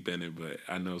ain't too deep in it, but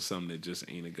I know some that just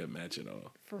ain't a good match at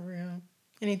all. For real.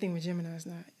 Anything with Gemini is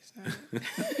not. It's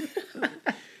not.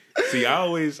 See,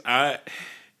 I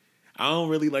don't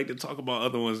really like to talk about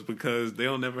other ones because they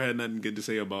don't never had nothing good to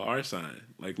say about our sign.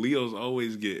 Like Leos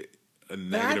always get a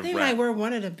negative rap. But I think like we're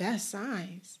one of the best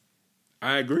signs.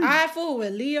 I agree. I fool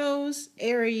with Leos,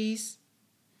 Aries.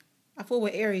 I fool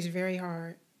with Aries very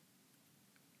hard.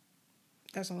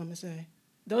 That's all I'm gonna say.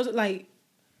 Those are like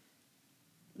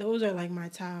my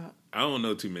top. I don't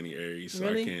know too many Aries, so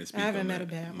really? I can't speak. I haven't on met that. a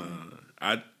bad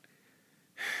one.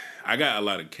 I got a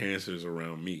lot of Cancers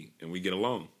around me, and we get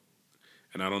along.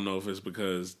 And I don't know if it's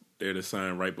because they're the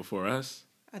sign right before us.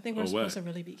 I think we're supposed to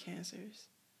really be Cancers.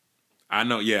 I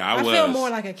know, yeah, I was. feel more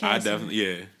like a Cancer. I definitely,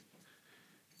 yeah.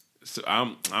 So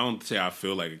I don't say I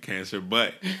feel like a Cancer,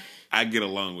 but I get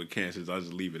along with Cancers. I'll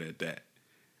just leave it at that.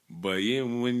 But yeah,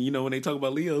 when they talk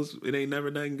about Leos, it ain't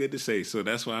never nothing good to say. So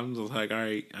that's why I'm just like, all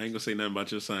right, I ain't gonna say nothing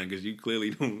about your sign because you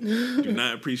clearly do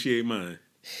not appreciate mine.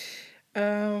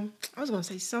 I was gonna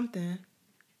say something.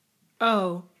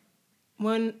 So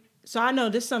I know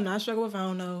this is something I struggle with. I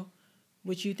don't know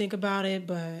what you think about it,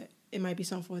 but it might be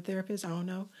something for a therapist. I don't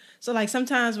know. So like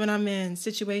sometimes when I'm in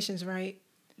situations, right,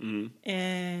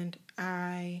 and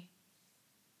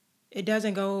it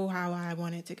doesn't go how I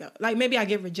want it to go. Like maybe I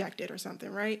get rejected or something,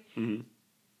 right?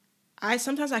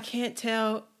 Sometimes I can't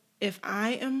tell if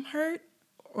I am hurt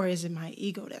or is it my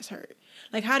ego that's hurt.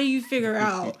 Like how do you figure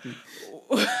out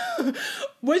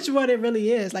which one it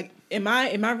really is? Like am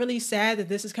I really sad that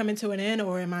this is coming to an end,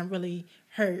 or am I really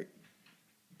hurt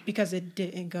because it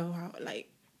didn't go how, like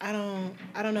I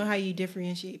don't know how you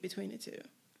differentiate between the two.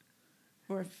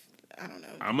 Or if, I don't know.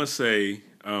 I'm gonna say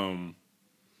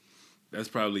that's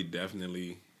probably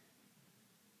definitely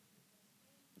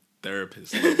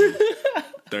therapist level.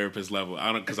 Therapist level.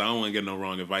 Because I don't want to get no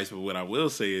wrong advice, but what I will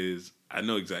say is I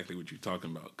know exactly what you're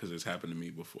talking about because it's happened to me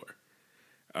before.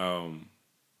 Were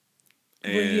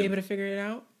you able to figure it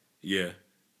out? Yeah,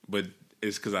 but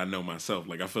it's because I know myself.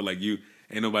 Like I feel like ain't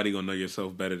nobody gonna know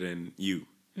yourself better than you.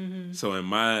 Mm-hmm. So in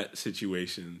my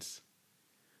situations,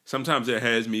 sometimes it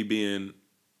has me being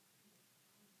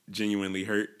genuinely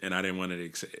hurt, and I didn't want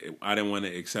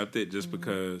to accept it just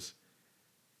because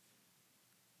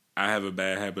I have a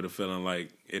bad habit of feeling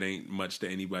like it ain't much that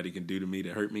anybody can do to me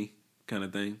to hurt me, kind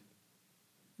of thing.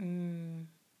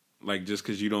 Like, just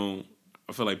because you don't,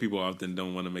 I feel like people often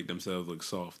don't want to make themselves look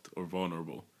soft or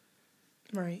vulnerable.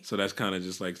 Right. So that's kind of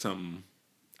just like something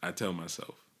I tell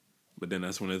myself. But then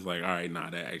that's when it's like, all right, nah,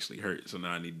 that actually hurt. So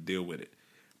now I need to deal with it.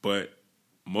 But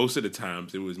most of the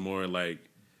times it was more like,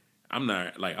 I'm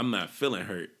not feeling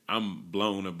hurt. I'm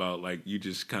blown about, like, you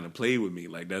just kind of played with me.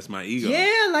 Like, that's my ego.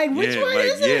 Yeah, like, which one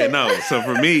is it? Yeah, no. So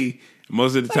for me,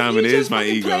 most of the time it is my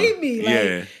ego. Played me, like,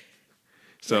 yeah.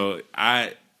 So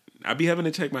I be having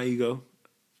to check my ego.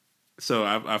 So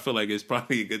I feel like it's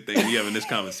probably a good thing we having this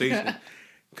conversation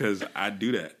because I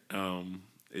do that.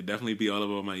 It definitely be all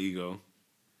about my ego.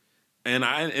 And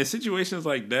in situations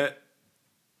like that,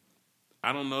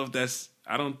 I don't know if that's,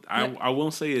 I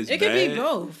won't say it's bad. It could be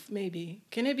both, maybe.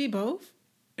 Can it be both?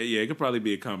 Yeah, it could probably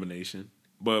be a combination.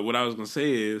 But what I was going to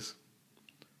say is,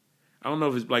 I don't know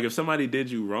if it's like, if somebody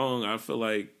did you wrong, I feel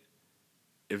like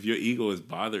if your ego is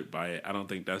bothered by it, I don't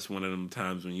think that's one of them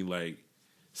times when you like,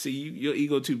 see, your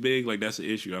ego too big, like that's an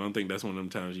issue. I don't think that's one of them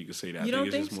times you can say that. You don't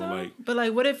think so? Like, but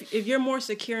like, what if you're more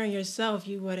secure in yourself,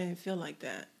 you wouldn't feel like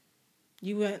that?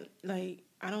 You wouldn't, like,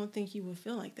 I don't think you would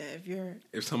feel like that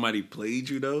if somebody played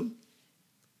you though.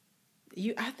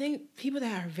 I think people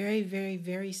that are very, very,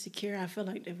 very secure, I feel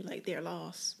like they're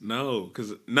lost. No,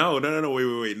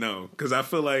 wait, no, because I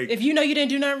feel like if you know you didn't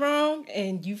do nothing wrong,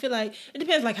 and you feel like it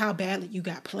depends, like how badly you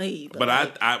got played. But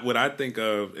like, what I think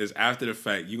of is after the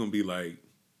fact, you're gonna be like,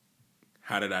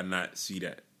 how did I not see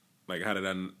that? Like, how did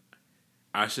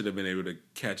I should have been able to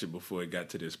catch it before it got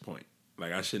to this point.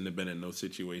 Like, I shouldn't have been in no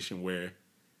situation where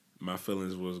my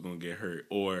feelings was gonna get hurt,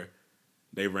 or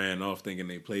they ran off thinking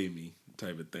they played me,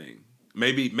 type of thing.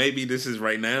 Maybe this is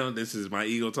right now. This is my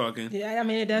ego talking. Yeah, I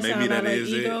mean, it does sound like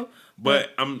ego. But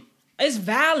it's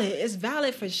valid. It's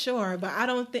valid for sure. But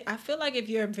I feel like if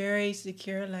you're very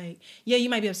secure, like, yeah, you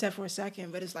might be upset for a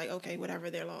second, but it's like, okay, whatever,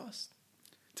 they're lost.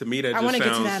 To me, I want to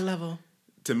get to that level.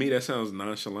 To me, that sounds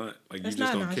nonchalant. Like, that's you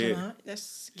just don't care.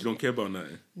 You don't care about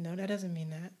nothing. No, that doesn't mean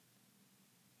that.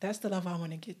 That's the level I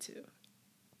want to get to.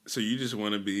 So you just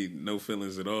want to be no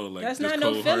feelings at all? Like, that's not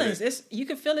no feelings. You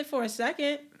can feel it for a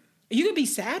second. You could be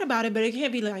sad about it, but it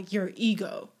can't be like your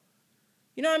ego.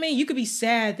 You know what I mean? You could be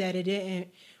sad that it didn't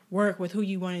work with who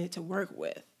you wanted it to work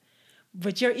with.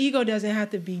 But your ego doesn't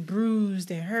have to be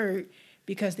bruised and hurt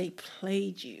because they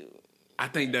played you. I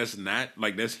think that's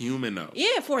human though.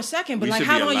 Yeah, for a second. But like,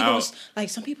 how long you going to, like,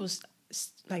 some people,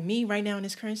 like me right now in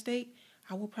this current state,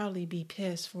 I will probably be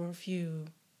pissed for a few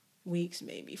weeks,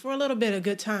 maybe, for a little bit of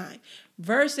good time.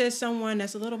 Versus someone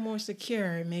that's a little more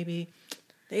secure, maybe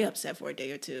they upset for a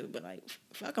day or two, but like,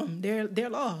 fuck them, they're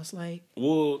lost. Like,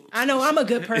 well, I know I'm a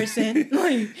good person.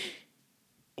 Like,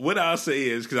 what I'll say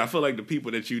is, because I feel like the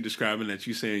people that you describing, that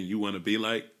you saying you want to be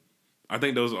like, I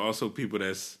think those are also people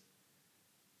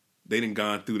they done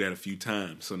gone through that a few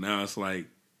times. So now it's like,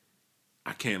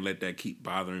 I can't let that keep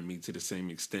bothering me to the same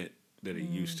extent that it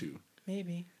used to.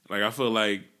 Maybe. Like, I feel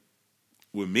like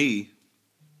with me,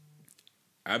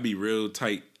 I'd be real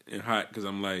tight and hot because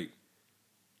I'm like,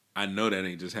 I know that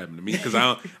ain't just happened to me because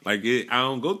I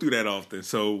don't go through that often.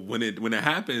 So when it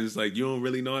happens, like, you don't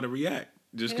really know how to react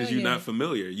just because you're not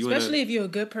familiar. Especially if you're a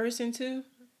good person too.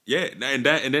 Yeah, and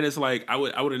then it's like I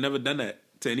would have never done that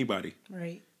to anybody.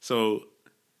 Right. So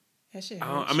that shit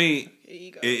I mean,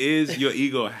 it is your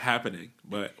ego happening,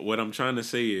 but what I'm trying to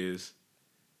say is,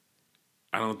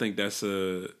 I don't think that's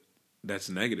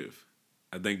negative.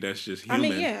 I think that's just human. I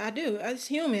mean, yeah, I do. It's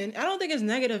human. I don't think it's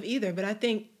negative either, but I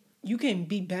think you can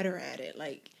be better at it.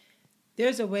 Like,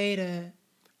 there's a way to...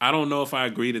 I don't know if I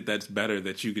agree that that's better,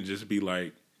 that you can just be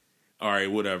like, all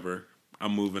right, whatever,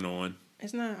 I'm moving on.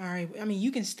 It's not all right. I mean,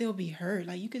 you can still be hurt.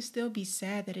 Like, you can still be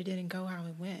sad that it didn't go how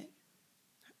it went.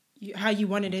 How you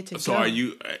wanted it to go. So are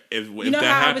you... If that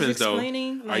happens, though,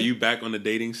 like, are you back on the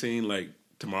dating scene, like,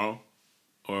 tomorrow?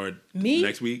 Or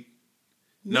next week?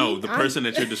 No, the person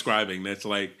that you're describing, that's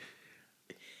like...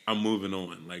 I'm moving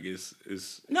on. Like, it's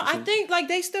no, I think, like,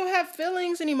 they still have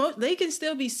feelings and emotions. They can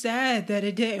still be sad that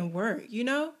it didn't work, you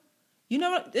know? You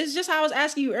know, it's just how I was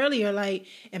asking you earlier, like,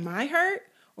 am I hurt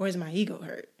or is my ego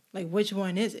hurt? Like, which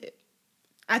one is it?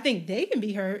 I think they can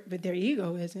be hurt, but their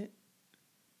ego isn't.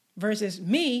 Versus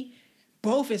me,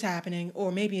 both is happening,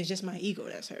 or maybe it's just my ego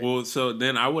that's hurt. Well, so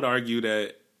then I would argue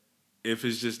that if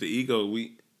it's just the ego,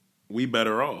 we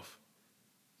better off.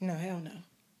 No, hell no.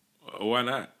 Why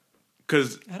not?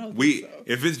 Because I don't think so.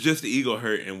 if it's just the ego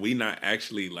hurt and we not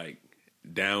actually like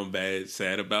down bad,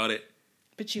 sad about it,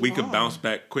 But we could bounce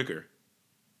back quicker.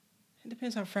 It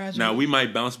depends how fragile. Now we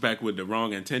might bounce back with the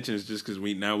wrong intentions just because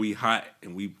we hot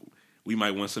and we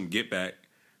might want some get back,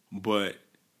 but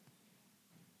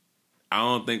I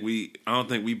don't think we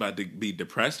about to be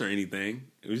depressed or anything.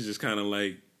 It was just kind of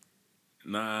like,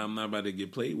 nah, I'm not about to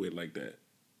get played with like that.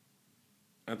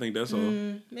 I think that's all.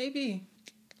 Maybe.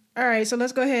 All right, so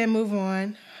let's go ahead and move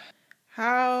on.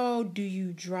 How do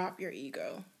you drop your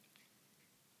ego?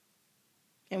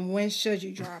 And when should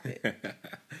you drop it?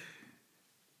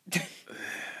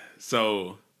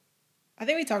 So, I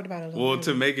think we talked about it a little well, bit.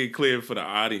 to make it clear for the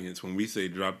audience, when we say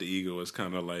drop the ego, it's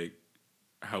kind of like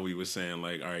how we were saying,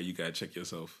 like, all right, you got to check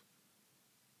yourself.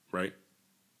 Right?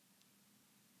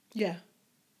 Yeah.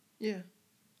 Yeah.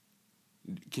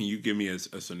 Can you give me a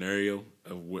scenario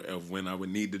of when I would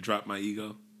need to drop my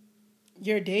ego?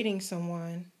 You're dating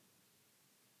someone,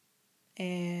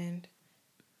 and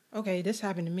okay, this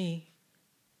happened to me.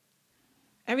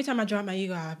 Every time I drop my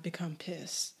ego, I become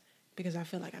pissed because I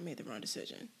feel like I made the wrong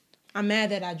decision. I'm mad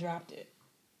that I dropped it.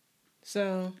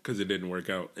 So because it didn't work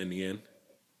out in the end.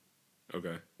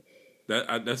 Okay,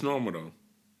 that's normal though.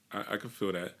 I can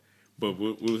feel that. But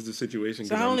what was the situation?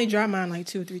 So I only dropped mine like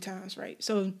 2 or 3 times, right?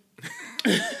 So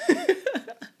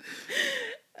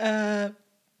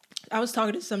I was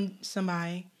talking to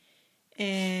somebody,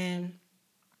 and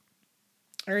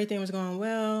everything was going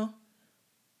well.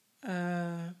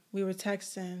 We were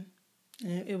texting,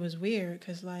 and it was weird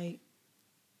because, like,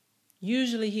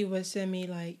 usually he would send me,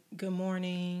 like, good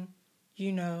morning,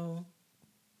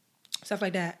 stuff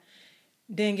like that.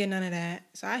 Didn't get none of that.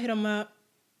 So I hit him up,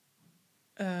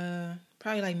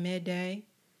 probably, like, midday,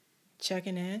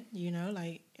 checking in,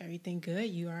 like, everything good?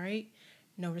 You all right?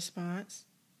 No response.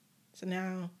 So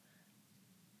now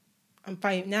I'm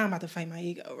about to fight my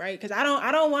ego, right? Because I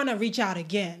don't want to reach out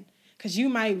again. Because you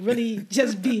might really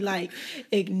just be like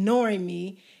ignoring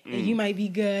me, and you might be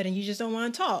good, and you just don't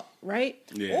want to talk, right?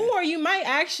 Yeah. Or you might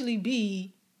actually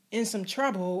be in some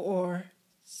trouble, or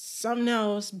something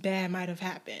else bad might have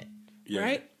happened,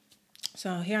 right?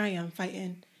 So here I am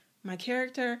fighting my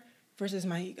character versus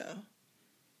my ego.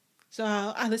 So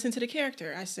I listen to the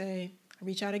character. I say,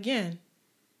 reach out again.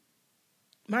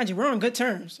 Mind you, we're on good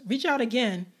terms. Reach out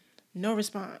again. No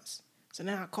response. So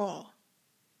now I call.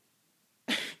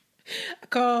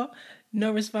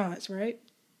 No response, right?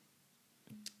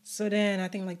 So then I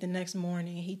think like the next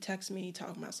morning he texts me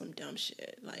talking about some dumb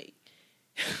shit. Like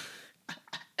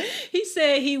he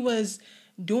said he was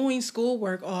doing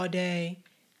schoolwork all day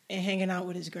and hanging out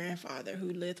with his grandfather who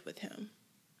lived with him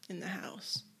in the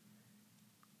house.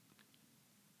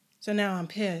 So now I'm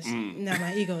pissed. Now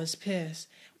my ego is pissed.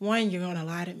 One, you're going to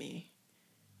lie to me.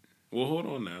 Well, hold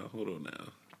on now.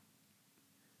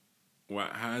 Why?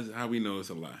 How we know it's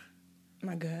a lie?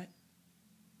 My gut.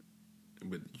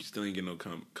 But you still ain't get no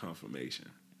confirmation.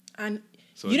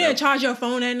 So you didn't charge your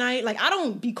phone that night? Like, I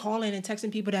don't be calling and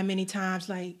texting people that many times.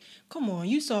 Like, come on,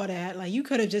 you saw that. Like, you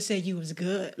could have just said you was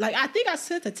good. Like, I think I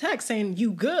sent a text saying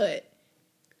you good.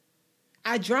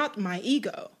 I dropped my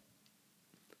ego.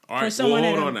 All right, well,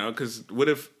 hold on now. Because what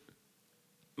if,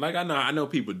 like, I know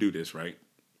people do this, right?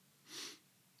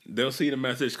 They'll see the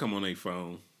message come on their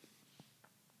phone.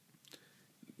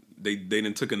 They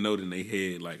done took a note in their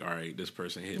head, like, all right, this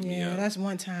person hit me up. Yeah, that's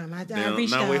one time. I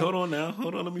reached out. Wait, hold on,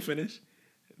 let me finish.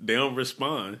 They don't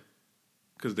respond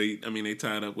because they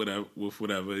tied up with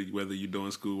whatever, whether you're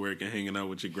doing schoolwork and hanging out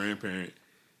with your grandparent.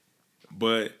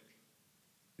 But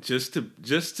just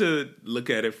to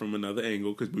look at it from another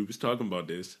angle, because we was talking about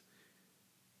this,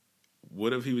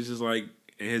 what if he was just like,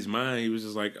 in his mind, he was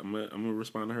just like, I'm gonna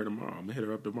respond to her tomorrow. I'm gonna hit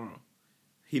her up tomorrow.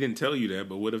 He didn't tell you that,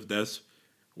 but what if that's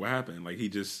what happened? Like, he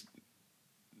just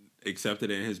accepted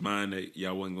it in his mind that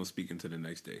y'all wasn't gonna speak until the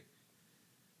next day.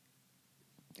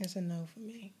 That's a no for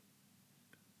me.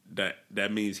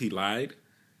 That means he lied?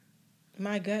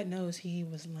 My gut knows he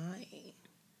was lying.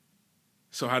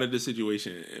 So how did the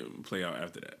situation play out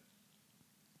after that?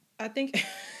 I think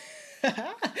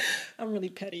I'm really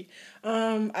petty.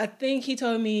 I think he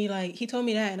told me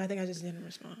that, and I think I just didn't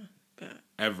respond. But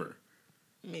ever?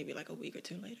 Maybe like a week or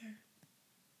 2 later.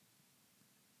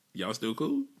 Y'all still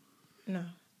cool? No.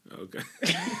 Okay.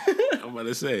 I'm about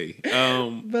to say.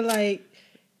 But like,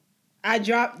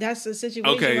 that's a situation.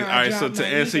 Okay, where all right. So to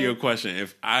answer your question,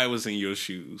 if I was in your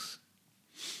shoes,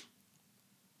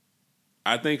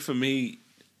 I think for me,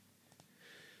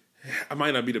 I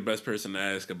might not be the best person to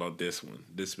ask about this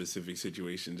specific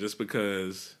situation, just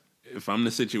because if I'm in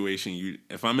the situation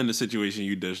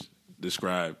you just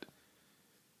described,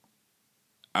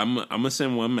 I'm gonna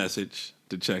send one message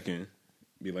to check in.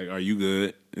 Be like, are you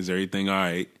good? Is everything all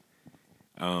right?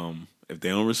 If they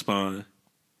don't respond,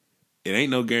 it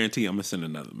ain't no guarantee I'm going to send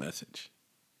another message.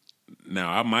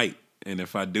 Now, I might. And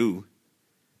if I do,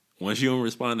 once you don't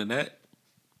respond to that,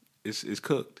 it's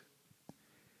cooked.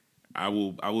 I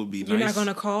will be You're nice. not going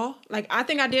to call? Like, I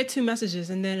think I did 2 messages,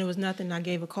 and then it was nothing. I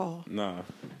gave a call. Nah.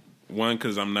 One,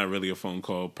 because I'm not really a phone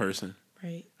call person.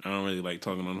 Right. I don't really like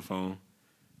talking on the phone.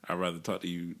 I'd rather talk to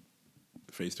you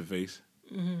face to face.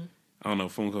 I don't know.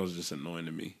 Phone calls are just annoying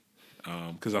to me.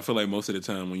 Because I feel like most of the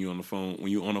time when you're on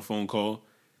a phone call,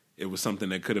 it was something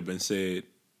that could have been said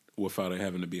without it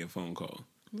having to be a phone call.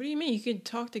 What do you mean? You can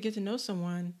talk to get to know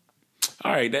someone.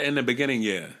 All right, in the beginning,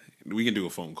 yeah, we can do a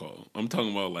phone call. I'm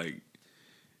talking about like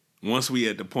once we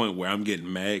at the point where I'm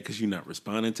getting mad because you're not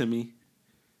responding to me.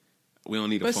 We don't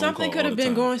need a phone call. But something could have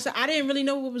been going. So I didn't really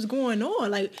know what was going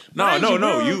on. Like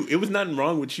no. It was nothing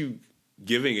wrong with you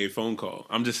giving a phone call.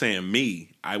 I'm just saying,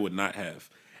 I would not have.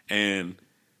 And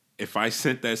if I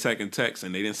sent that second text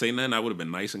and they didn't say nothing, I would have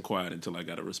been nice and quiet until I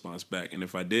got a response back. And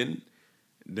if I didn't,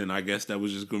 then I guess that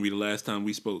was just going to be the last time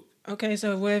we spoke. Okay,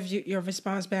 so what if your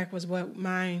response back was what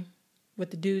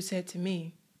the dude said to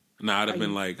me? I'd have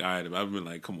been like, all right, I'd have been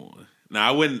like, come on. Now,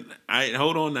 I wouldn't,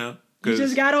 hold on now. You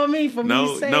just got on me for me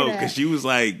to say that. No, because you was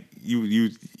like,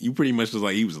 you pretty much was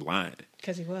like, he was lying.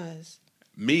 Because he was.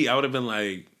 Me, I would have been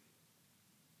like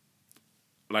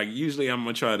usually I'm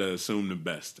going to try to assume the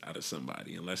best out of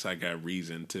somebody unless I got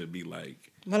reason to be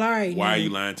like, well, all right. Why are you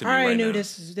lying to me right now? I already knew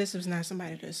this was not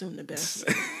somebody to assume the best.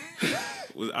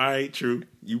 All right, true.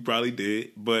 You probably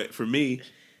did. But for me,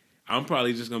 I'm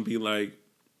probably just going to be like,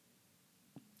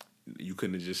 you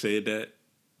couldn't have just said that.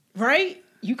 Right?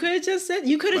 You could have just said,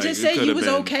 you was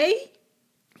okay.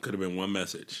 Could have been one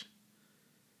message.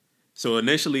 So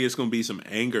initially it's going to be some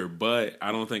anger, but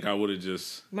I don't think I would have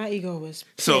just... My ego was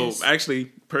pissed. So actually,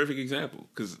 perfect example,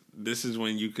 because this is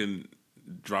when you can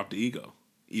drop the ego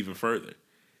even further.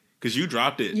 Because you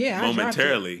dropped it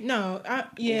momentarily. No,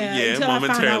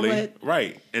 momentarily. I found out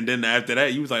right. And then after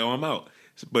that, you was like, oh, I'm out.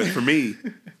 But for me,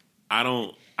 I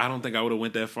don't think I would have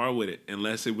went that far with it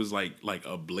unless it was like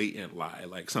a blatant lie,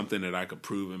 like something that I could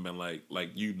prove and been like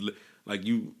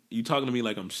you talking to me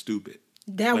like I'm stupid.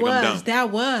 That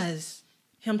was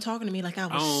him talking to me like I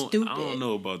was stupid. I don't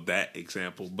know about that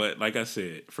example, but like I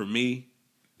said, for me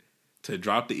to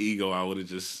drop the ego, I would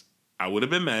have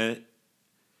been mad,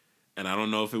 and I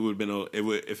don't know if it would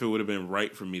have been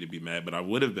right for me to be mad, but I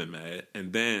would have been mad,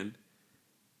 and then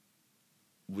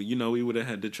we would have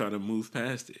had to try to move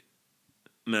past it.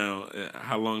 Now,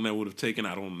 how long that would have taken,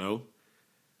 I don't know,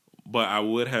 but I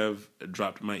would have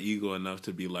dropped my ego enough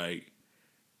to be like,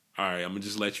 all right, I'm gonna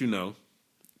just let you know.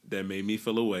 That made me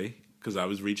feel away because I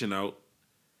was reaching out.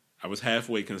 I was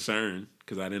halfway concerned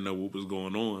because I didn't know what was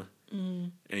going on.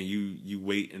 Mm. And you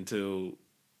wait until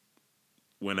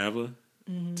whenever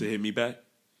to hit me back.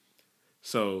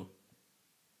 So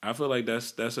I feel like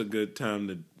that's a good time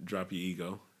to drop your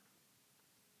ego.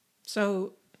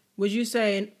 So would you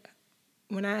say,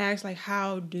 when I ask like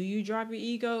how do you drop your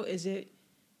ego, is it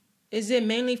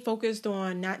mainly focused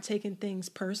on not taking things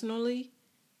personally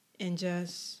and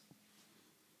just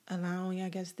allowing, I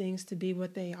guess, things to be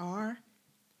what they are,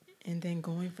 and then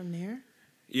going from there?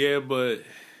 Yeah, but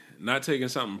not taking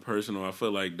something personal, I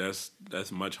feel like that's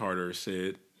much harder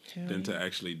said than to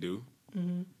actually do.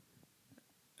 Mm-hmm.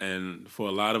 And for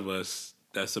a lot of us,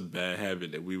 that's a bad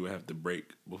habit that we would have to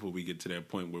break before we get to that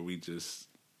point where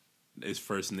it's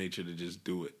first nature to just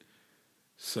do it.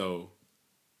 So,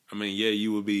 I mean, yeah,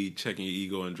 you would be checking your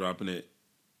ego and dropping it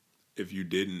if you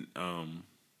didn't,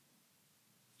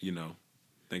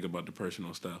 think about the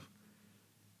personal stuff.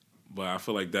 But I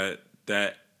feel like that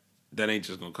ain't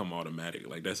just gonna come automatic.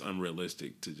 Like, that's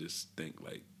unrealistic to just think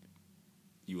like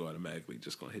you automatically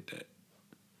just gonna hit that.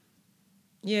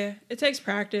 Yeah, it takes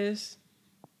practice.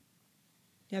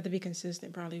 You have to be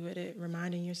consistent probably with it,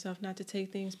 reminding yourself not to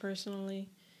take things personally,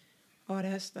 all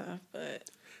that stuff. But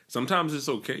sometimes it's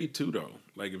okay too, though.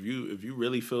 Like if you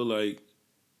really feel like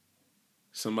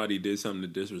somebody did something to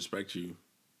disrespect you,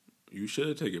 you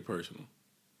should take it personal.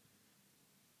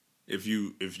 If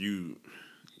you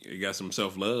got some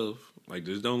self-love, like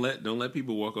just don't let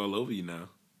people walk all over you now.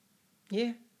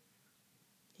 Yeah.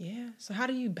 Yeah. So how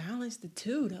do you balance the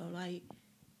two though? Like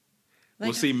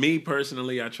well, see, me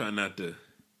personally, I try not to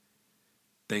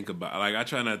think about a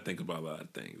lot of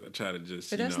things. I try to just.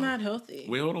 But that's not healthy.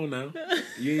 Wait, hold on now.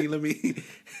 You ain't let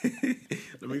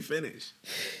me finish.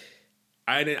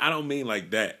 I don't mean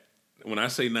like that. When I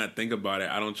say not think about it,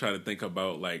 I don't try to think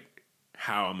about like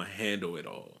how I'm gonna handle it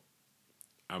all.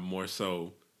 I more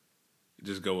so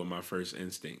just go with my first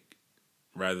instinct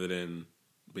rather than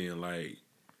being like,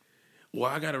 well,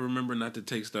 I got to remember not to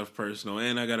take stuff personal,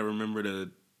 and I got to remember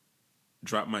to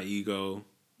drop my ego,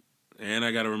 and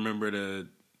I got to remember to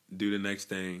do the next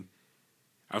thing.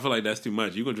 I feel like that's too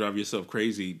much. You're going to drive yourself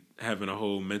crazy having a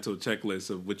whole mental checklist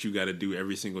of what you got to do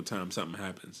every single time something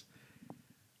happens.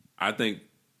 I think,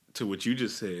 to what you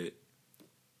just said,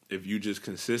 if you just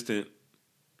consistent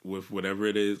with whatever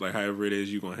it is, like however it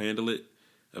is you're going to handle it,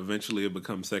 eventually it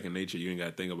becomes second nature. You ain't got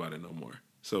to think about it no more.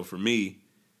 So for me,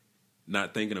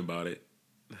 not thinking about it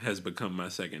has become my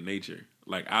second nature.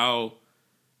 Like, I'll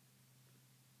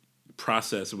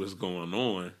process what's going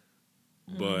on,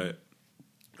 but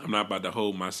I'm not about to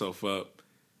hold myself up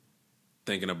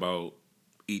thinking about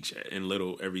each and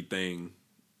little everything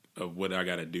of what I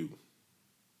got to do.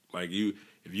 Like,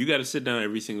 if you got to sit down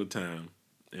every single time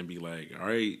and be like, all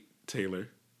right, Taylor,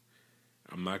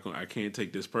 I can't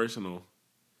take this personal.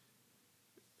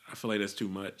 I feel like that's too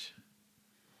much.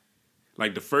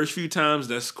 Like, the first few times,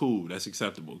 that's cool. That's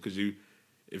acceptable. Because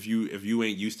if you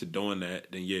ain't used to doing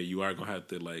that, then yeah, you are going to have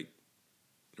to, like,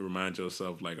 remind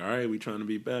yourself, like, all right, we trying to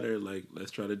be better. Like,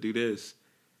 let's try to do this.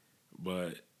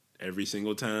 But every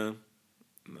single time,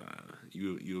 nah,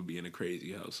 you'll be in a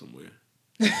crazy house somewhere.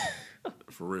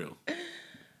 For real.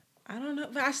 I don't know.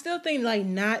 But I still think, like,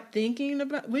 not thinking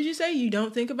about... What did you say? You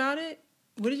don't think about it?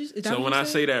 What did you say? So when I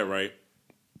say that, right,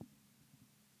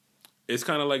 it's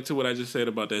kind of like to what I just said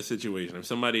about that situation. If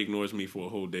somebody ignores me for a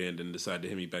whole day and then decide to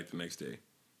hit me back the next day,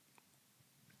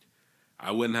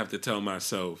 I wouldn't have to tell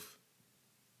myself,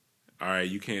 all right,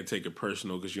 you can't take it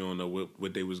personal because you don't know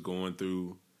what they was going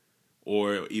through.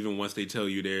 Or even once they tell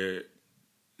you their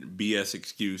BS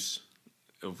excuse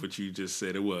of what you just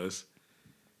said it was,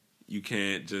 you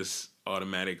can't just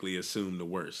automatically assume the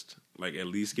worst. Like, at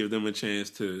least give them a chance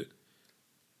to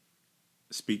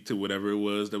speak to whatever it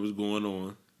was that was going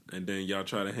on, and then y'all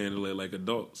try to handle it like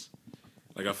adults.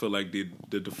 Like, I feel like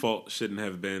the default shouldn't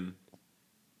have been,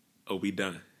 oh, we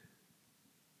done.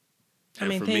 I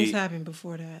mean, things happened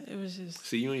before that. It was just...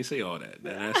 See, you ain't say all that.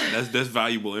 That's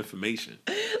valuable information.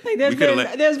 Like, there's been other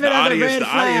red flags. The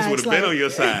audience would have been on your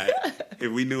side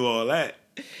if we knew all that.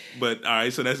 But, all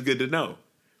right, so that's good to know.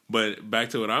 But back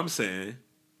to what I'm saying,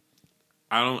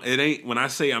 when I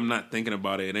say I'm not thinking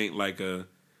about it, it ain't like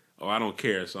I don't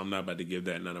care, so I'm not about to give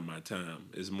that none of my time.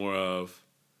 It's more of,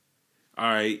 all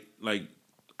right, like,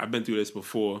 I've been through this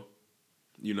before.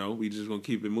 You know, we just going to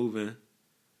keep it moving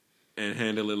and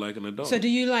handle it like an adult. So do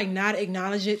you, like, not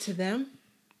acknowledge it to them?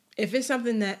 If it's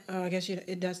something that, I guess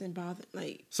it doesn't bother,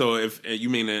 like... So if you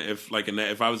mean if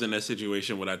I was in that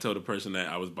situation, would I tell the person that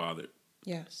I was bothered?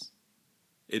 Yes.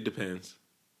 It depends.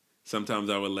 Sometimes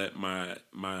I would let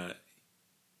my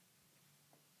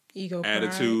ego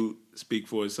attitude speak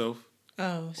for itself.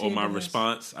 Oh, or my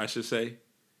response, I should say.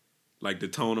 Like, the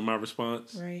tone of my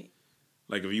response. Right.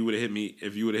 Like, if you would have hit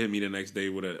me the next day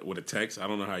with a text, I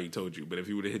don't know how he told you, but if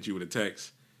he would have hit you with a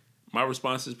text, my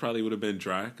responses probably would have been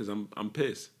dry because I'm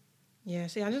pissed. Yeah,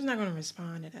 see, I'm just not going to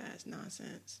respond to that. It's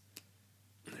nonsense.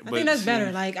 I think that's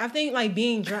better. Like, I think, like,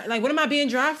 being dry, like, what am I being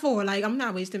dry for? Like, I'm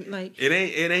not wasting, like... It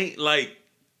ain't like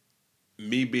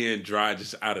me being dry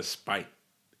just out of spite.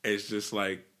 It's just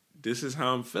like, this is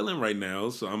how I'm feeling right now,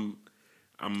 so I'm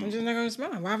just not going to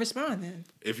respond. Why respond then?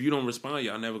 If you don't respond,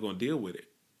 y'all never going to deal with it.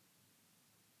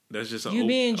 That's just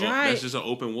being dry. That's just an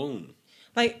open wound.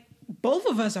 Like, both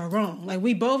of us are wrong. Like,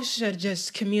 we both should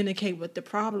just communicate what the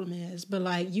problem is. But,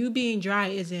 like, you being dry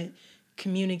isn't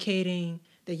communicating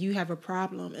that you have a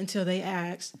problem until they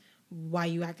ask why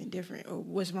you acting different or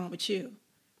what's wrong with you.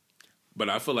 But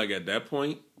I feel like at that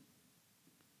point,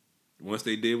 once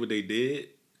they did what they did,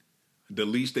 the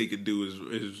least they could do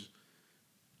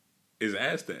is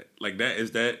ask that. Like, that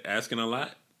is that asking a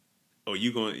lot? Oh,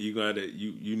 you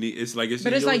need, it's like,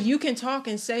 but it's like, you can talk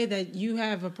and say that you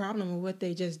have a problem with what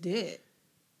they just did.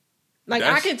 Like,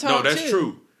 I can talk too. No, that's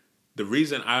true. The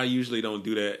reason I usually don't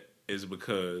do that is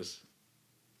because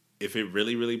if it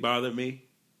really, really bothered me,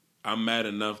 I'm mad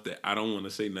enough that I don't want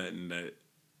to say nothing that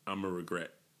I'm a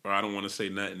regret. Or I don't want to say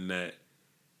nothing that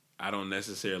I don't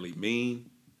necessarily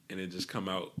mean, and it just come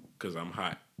out because I'm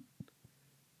hot.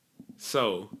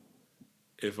 So,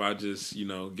 if I just, give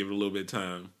it a little bit of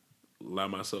time, allow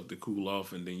myself to cool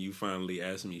off, and then you finally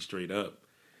ask me straight up,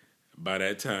 by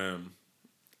that time,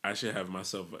 I should have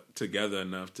myself together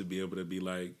enough to be able to be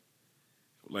like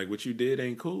what you did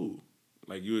ain't cool.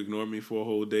 Like, you ignored me for a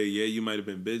whole day. Yeah, you might have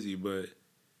been busy, but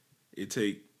it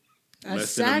take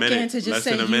less than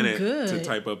a minute to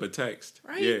type up a text.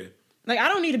 Right? Yeah. Like, I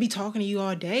don't need to be talking to you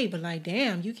all day, but, like,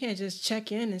 damn, you can't just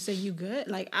check in and say you good.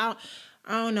 Like, I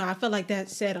don't know. I feel like that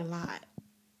said a lot.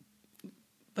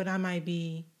 But I might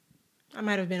be I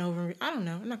might have been I don't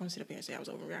know. I'm not going to sit up here and say I was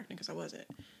overreacting because I wasn't.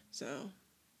 So,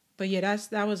 but yeah,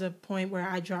 that was a point where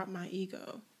I dropped my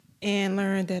ego and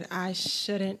learned that I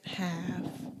shouldn't have,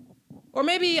 or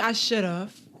maybe I should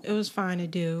have. It was fine to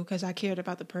do because I cared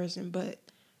about the person. But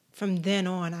from then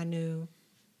on, I knew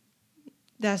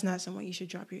that's not someone you should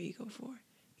drop your ego for.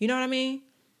 You know what I mean?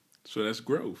 So that's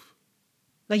growth.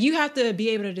 Like, you have to be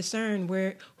able to discern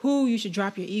who you should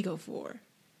drop your ego for.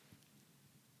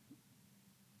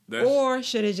 Or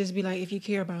should it just be like, if you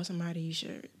care about somebody, you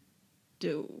should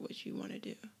do what you want to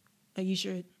do. Like, you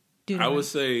should do that. I would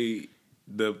say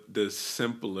the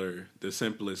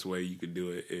simplest way you could do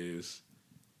it is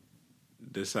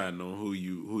deciding on who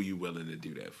you willing to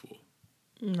do that for.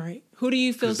 Right. Who do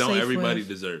you feel safe with? Don't everybody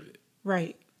deserve it.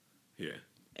 Right. Yeah.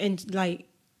 And like,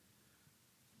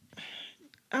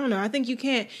 I don't know. I think you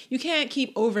can't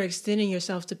keep overextending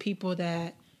yourself to people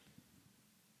that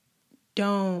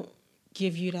don't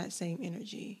give you that same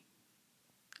energy.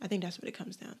 I think that's what it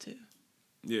comes down to.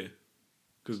 Yeah.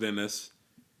 Because then is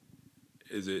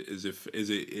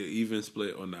it even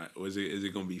split or not? Or is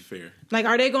it going to be fair? Like,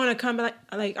 are they going to come back?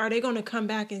 Like, are they going to come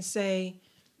back and say,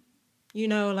 you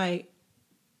know, like,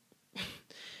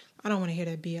 I don't want to hear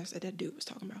that BS that dude was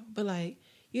talking about, but like,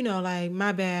 you know, like,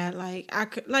 my bad. Like, I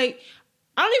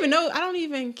don't even know. I don't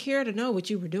even care to know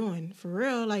what you were doing for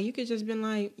real. Like, you could just been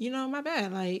like, you know, my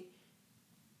bad. Like,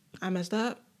 I messed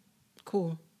up.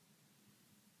 Cool.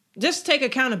 Just take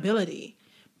accountability.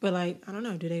 But like, I don't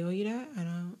know. Do they owe you that? I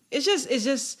don't. It's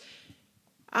just.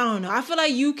 I don't know. I feel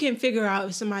like you can figure out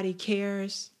if somebody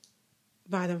cares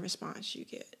by the response you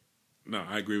get. No,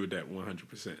 I agree with that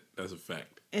 100%. That's a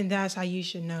fact. And that's how you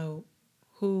should know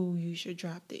who you should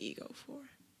drop the ego for.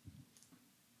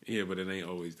 Yeah, but it ain't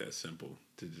always that simple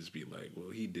to just be like,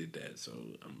 well, he did that, so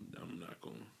I'm not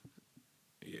going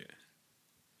to. Yeah.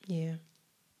 Yeah.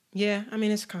 Yeah, I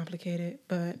mean, it's complicated,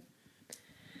 but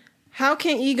how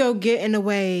can ego get in the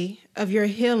way of your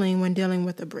healing when dealing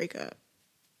with a breakup?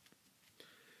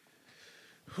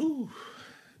 Whew.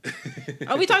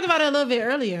 Oh, we talked about it a little bit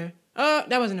earlier. Oh,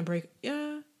 that wasn't a break.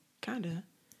 Yeah, kind of.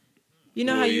 You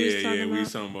know how you was talking about? We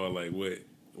was talking about like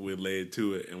what led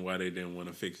to it and why they didn't want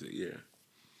to fix it. Yeah.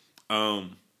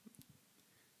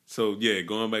 So yeah,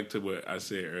 going back to what I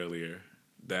said earlier,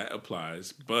 that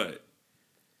applies, but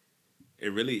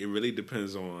it really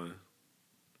depends on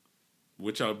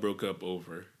what y'all broke up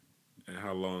over and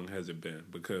how long has it been,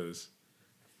 because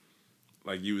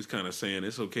like you was kind of saying,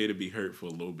 it's okay to be hurt for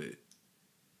a little bit.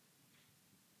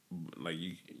 Like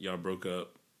y'all broke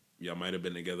up, y'all might have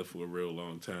been together for a real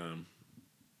long time.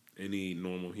 Any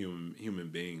normal human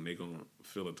being, they gonna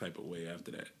feel a type of way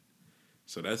after that.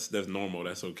 So that's normal.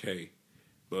 That's okay.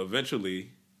 But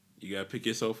eventually, you gotta pick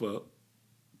yourself up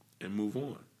and move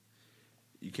on.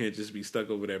 You can't just be stuck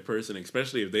over that person,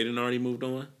 especially if they didn't already moved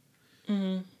on.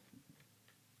 Mm-hmm.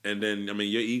 And then, I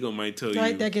mean, your ego might tell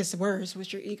you. That gets worse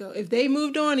with your ego. If they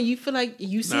moved on and you feel like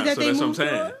you see that they moved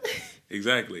on.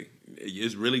 Exactly.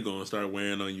 It's really gonna start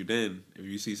wearing on you then if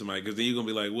you see somebody, because then you're gonna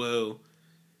be like, well,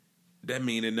 that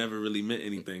mean it never really meant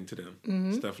anything to them.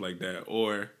 Mm-hmm. Stuff like that.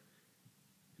 Or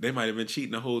they might have been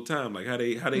cheating the whole time. Like how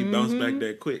they bounce back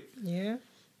that quick. Yeah.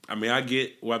 I mean, I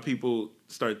get why people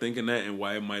start thinking that and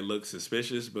why it might look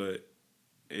suspicious, but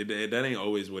that ain't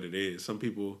always what it is. Some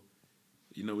people,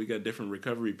 you know, we got different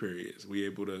recovery periods. We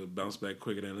able to bounce back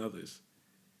quicker than others.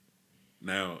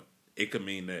 Now, it could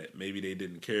mean that maybe they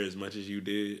didn't care as much as you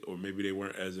did, or maybe they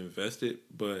weren't as invested,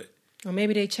 but... Or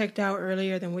maybe they checked out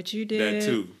earlier than what you did. That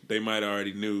too. They might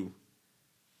already knew,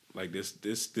 like, this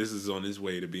is on its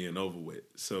way to being over with.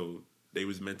 So they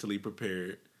was mentally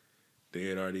prepared. They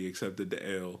had already accepted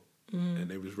the L, and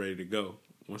they was ready to go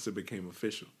once it became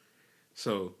official.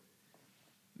 So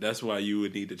that's why you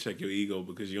would need to check your ego,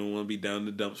 because you don't want to be down in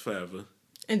the dumps forever.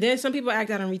 And then some people act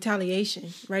out on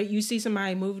retaliation, right? You see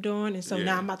somebody moved on, and so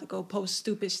now I'm about to go post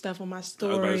stupid stuff on my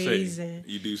stories. And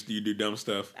you do dumb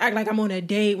stuff. Act like I'm on a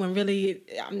date when really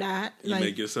I'm not. You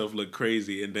make yourself look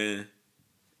crazy, and then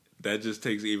that just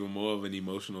takes even more of an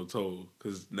emotional toll,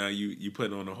 because now you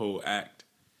put on a whole act,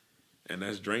 and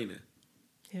that's draining.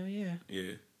 Hell yeah.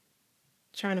 Yeah.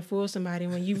 Trying to fool somebody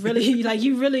when you really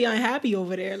you really unhappy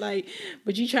over there,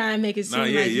 but you try and make it seem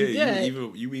you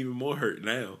good. You even more hurt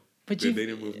now. But they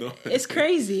didn't move on. It's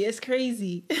crazy. It's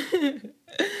crazy.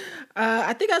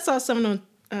 I think I saw someone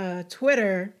on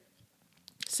Twitter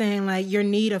saying your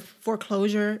need of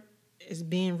foreclosure is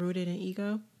being rooted in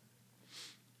ego.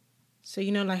 So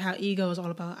how ego is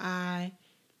all about I,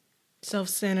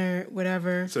 self-centered,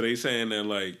 whatever. So they saying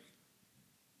that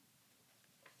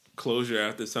closure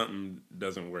after something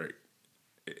doesn't work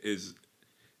is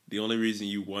the only reason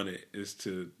you want it is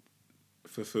to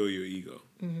fulfill your ego.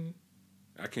 Mm-hmm.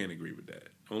 I can't agree with that.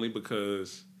 Only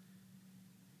because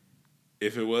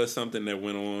if it was something that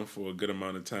went on for a good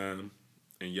amount of time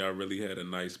and y'all really had a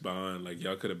nice bond, like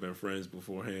y'all could have been friends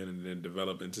beforehand and then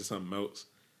develop into something else,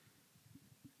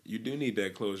 you do need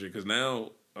that closure. Because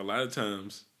now, a lot of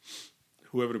times,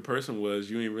 whoever the person was,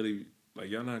 you ain't really, like,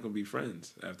 y'all not going to be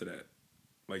friends after that.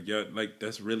 Like, y'all, like,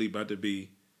 that's really about to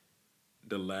be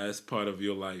the last part of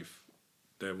your life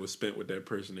that was spent with that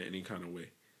person in any kind of way.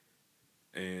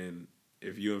 And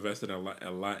if you invested a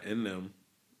lot in them,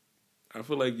 I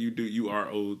feel like you are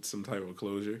owed some type of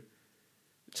closure.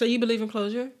 So you believe in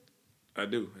closure? I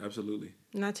do, absolutely.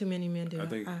 Not too many men do. I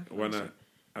think, why not?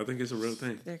 I think it's a real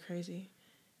thing. They're crazy.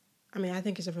 I mean, I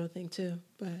think it's a real thing too,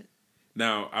 but...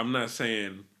 Now, I'm not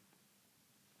saying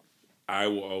I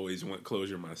will always want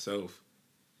closure myself.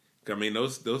 I mean,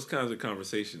 those kinds of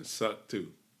conversations suck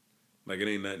too. Like, it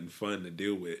ain't nothing fun to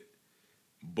deal with.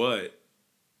 But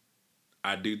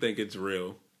I do think it's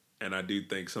real, and I do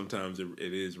think sometimes it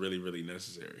is really, really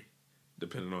necessary,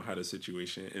 depending on how the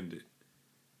situation ended.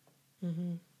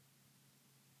 Mm-hmm.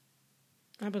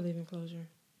 I believe in closure.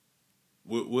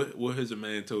 What has a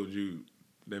man told you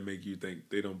that make you think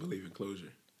they don't believe in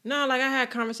closure? No, like I had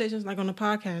conversations like on the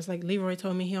podcast. Like Leroy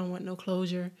told me he don't want no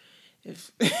closure.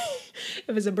 If if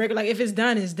it's a break, like if it's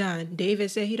done, it's done. David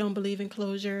said he don't believe in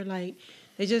closure. Like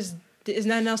they just there's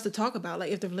nothing else to talk about.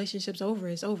 Like if the relationship's over,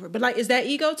 it's over. But like, is that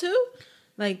ego too?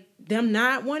 Like them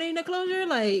not wanting the closure?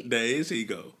 Like that is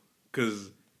ego.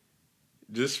 Because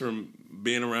just from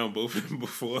being around both of them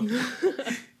before,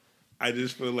 I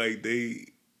just feel like they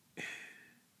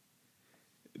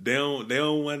don't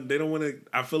want to.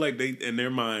 I feel like they, in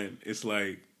their mind, it's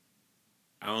like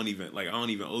I don't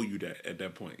even owe you that at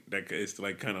that point. That it's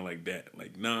like kind of like that.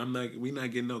 Like no, we not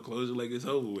getting no closure. Like it's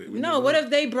over with. No, what if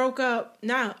they broke up?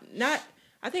 Not.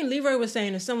 I think Leroy was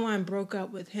saying if someone broke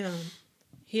up with him,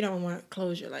 he don't want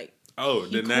closure. Like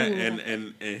then that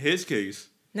and in his case,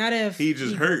 not if he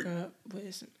just hurt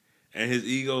with, and his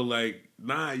ego like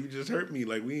nah, you just hurt me.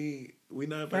 Like we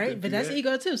not about right, to but that's that.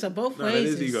 ego too. So both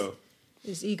ways that is ego.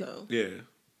 It's ego. Yeah.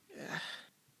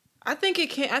 I think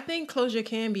it can. I think closure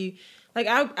can be like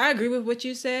I agree with what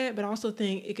you said, but I also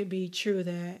think it could be true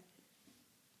that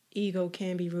ego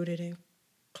can be rooted in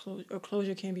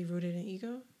closure can be rooted in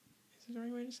ego. Is that the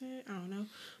right way to say it? I don't know,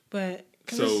 but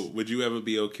so would you ever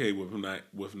be okay with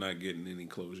not getting any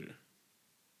closure?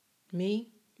 Me?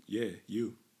 Yeah,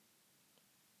 you.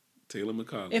 Taylor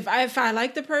McCauley. If I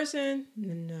like the person,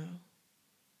 no.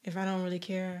 If I don't really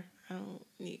care, I don't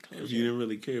need closure. If you didn't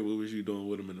really care, what was you doing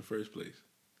with them in the first place?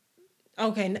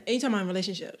 Okay, anytime I'm in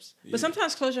relationships. Yeah. But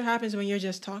sometimes closure happens when you're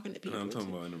just talking to people. I'm talking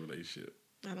about in a relationship.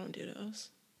 I don't do those.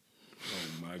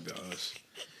 Oh my gosh.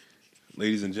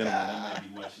 Ladies and gentlemen, that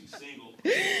might be why she's single.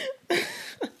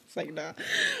 It's like, nah.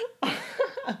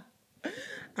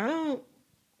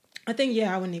 I think,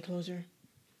 I would need closure.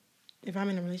 If I'm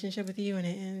in a relationship with you and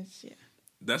it ends, yeah.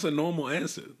 That's a normal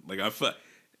answer. Like,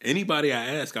 anybody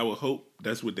I ask, I would hope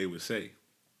that's what they would say.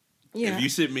 Yeah. If you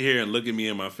sit me here and look at me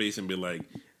in my face and be like,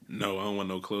 no, I don't want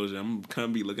no closure, I'm going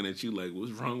to be looking at you like,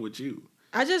 what's wrong with you?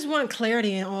 I just want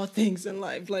clarity in all things in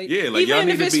life. Like, yeah, like even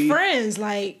if it's friends,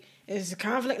 like, it's a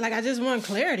conflict. Like, I just want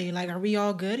clarity. Like, are we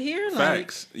all good here?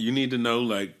 Facts. Like, you need to know,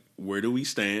 like, where do we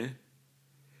stand?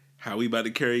 How we about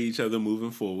to carry each other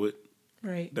moving forward?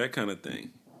 Right. That kind of thing.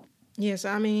 Yes,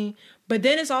 I mean, but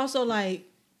then it's also like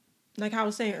I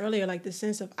was saying earlier, like the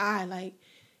sense of like,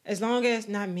 as long as,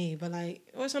 not me, but like,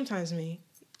 or sometimes me,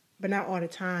 but not all the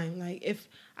time. Like, if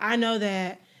I know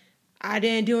that I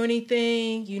didn't do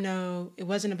anything, it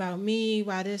wasn't about me,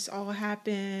 why this all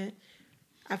happened,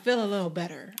 I feel a little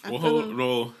better.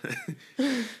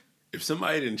 If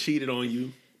somebody done cheated on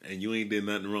you and you ain't did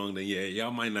nothing wrong, then yeah,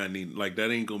 y'all might not need, like,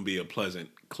 that ain't gonna be a pleasant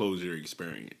closure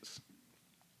experience.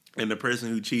 And the person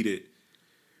who cheated,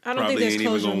 I don't think there's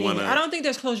closure needed. I don't think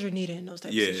there's closure needed in those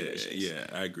types of situations. Yeah,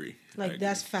 I agree. Like,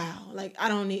 that's foul. Like,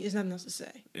 there's nothing else to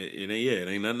say. It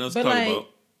ain't nothing else to talk about.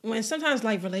 When sometimes,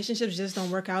 like, relationships just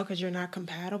don't work out because you're not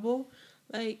compatible,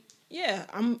 like, yeah,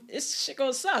 this shit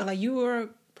goes suck. Like, you were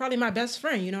probably my best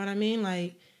friend, you know what I mean?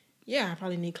 Like, yeah, I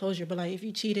probably need closure. But, like, if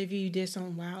you cheated, if you did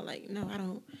something wild, like,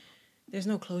 no, there's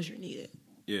no closure needed.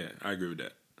 Yeah, I agree with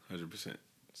that, 100%.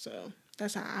 So,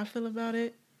 that's how I feel about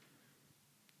it.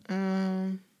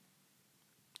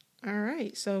 All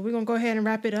right, so we're going to go ahead and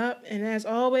wrap it up. And as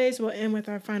always, we'll end with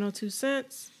our final 2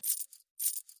 cents.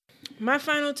 My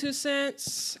final 2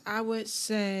 cents, I would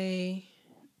say,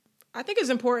 I think it's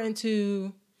important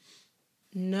to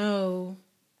know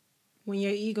when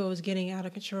your ego is getting out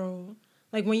of control.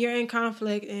 Like when you're in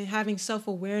conflict and having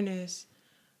self-awareness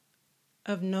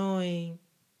of knowing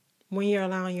when you're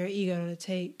allowing your ego to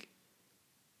take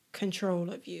control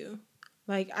of you.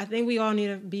 Like, I think we all need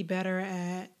to be better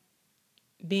at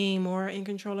being more in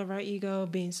control of our ego,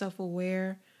 being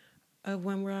self-aware of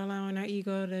when we're allowing our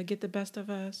ego to get the best of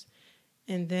us,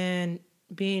 and then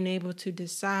being able to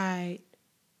decide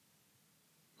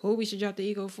who we should drop the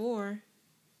ego for,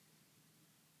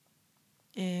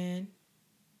 and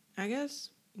I guess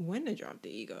when to drop the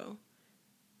ego.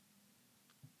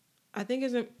 I think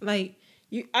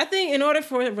I think in order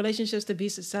for relationships to be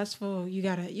successful, you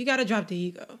gotta drop the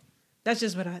ego. That's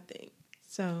just what I think.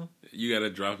 So you gotta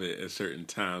drop it at certain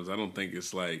times. I don't think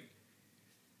it's like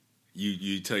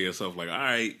you tell yourself like, all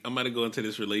right, I'm about to go into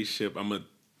this relationship.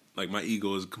 My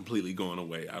ego is completely going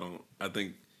away. I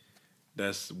think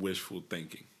that's wishful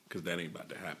thinking, because that ain't about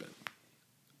to happen.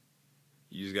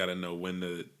 You just gotta know when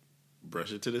to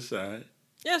brush it to the side.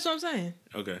 Yeah, that's what I'm saying.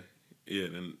 Okay. Yeah,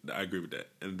 then I agree with that.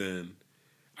 And then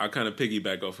I'll kind of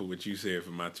piggyback off of what you said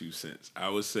for my 2 cents. I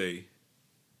would say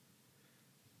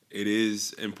it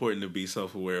is important to be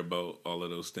self-aware about all of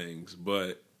those things,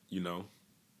 but,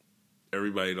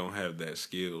 everybody don't have that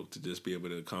skill to just be able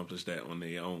to accomplish that on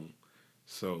their own.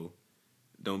 So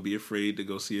don't be afraid to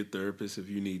go see a therapist if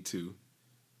you need to.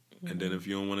 Mm-hmm. And then if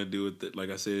you don't want to do it, like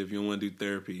I said, if you don't want to do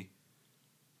therapy,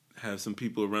 have some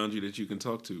people around you that you can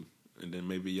talk to, and then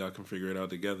maybe y'all can figure it out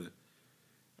together.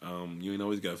 You ain't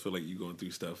always got to feel like you're going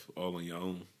through stuff all on your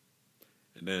own.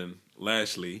 And then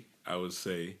lastly, I would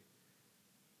say,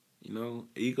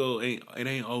 ego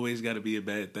ain't always got to be a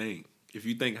bad thing. If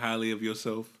you think highly of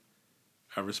yourself,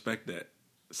 I respect that.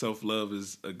 Self-love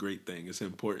is a great thing. It's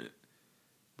important.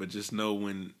 But just know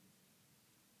when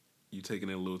you're taking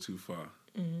it a little too far.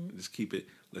 Mm-hmm. Let's keep it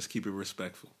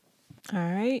respectful. All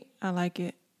right. I like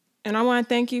it. And I want to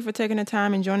thank you for taking the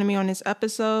time and joining me on this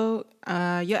episode.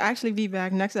 You'll actually be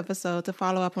back next episode to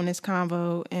follow up on this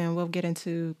convo, and we'll get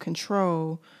into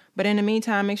control. But in the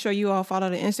meantime, make sure you all follow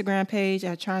the Instagram page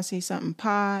at Trying to See Something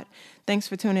Pod. Thanks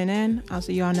for tuning in. I'll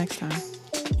see you all next time.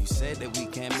 You said that we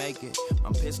can't make it.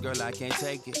 I'm pissed, girl, I can't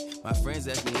take it. My friends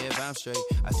ask me if I'm straight.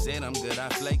 I said I'm good, I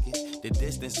flake it. The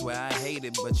distance where I hate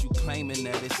it, but you claiming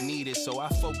that it's needed. So I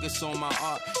focus on my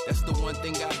art. That's the one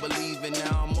thing I believe in.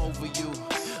 Now I'm over you.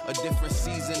 A different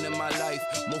season in my life,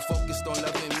 more focused on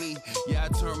loving me. Yeah,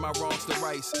 I turned my wrongs to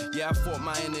rights. Yeah, I fought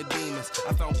my inner demons.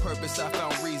 I found purpose, I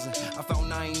found reason. I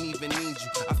found I ain't even need you.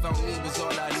 I found me was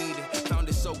all I needed. Found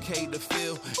it's okay to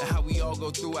feel, and how we all go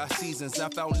through our seasons. I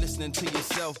found listening to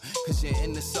yourself, cause your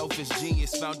inner self is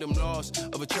genius. Found them laws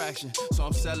of attraction, so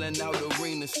I'm selling out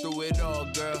arenas through it all,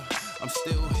 girl. I'm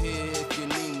still here if you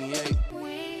need me, hey.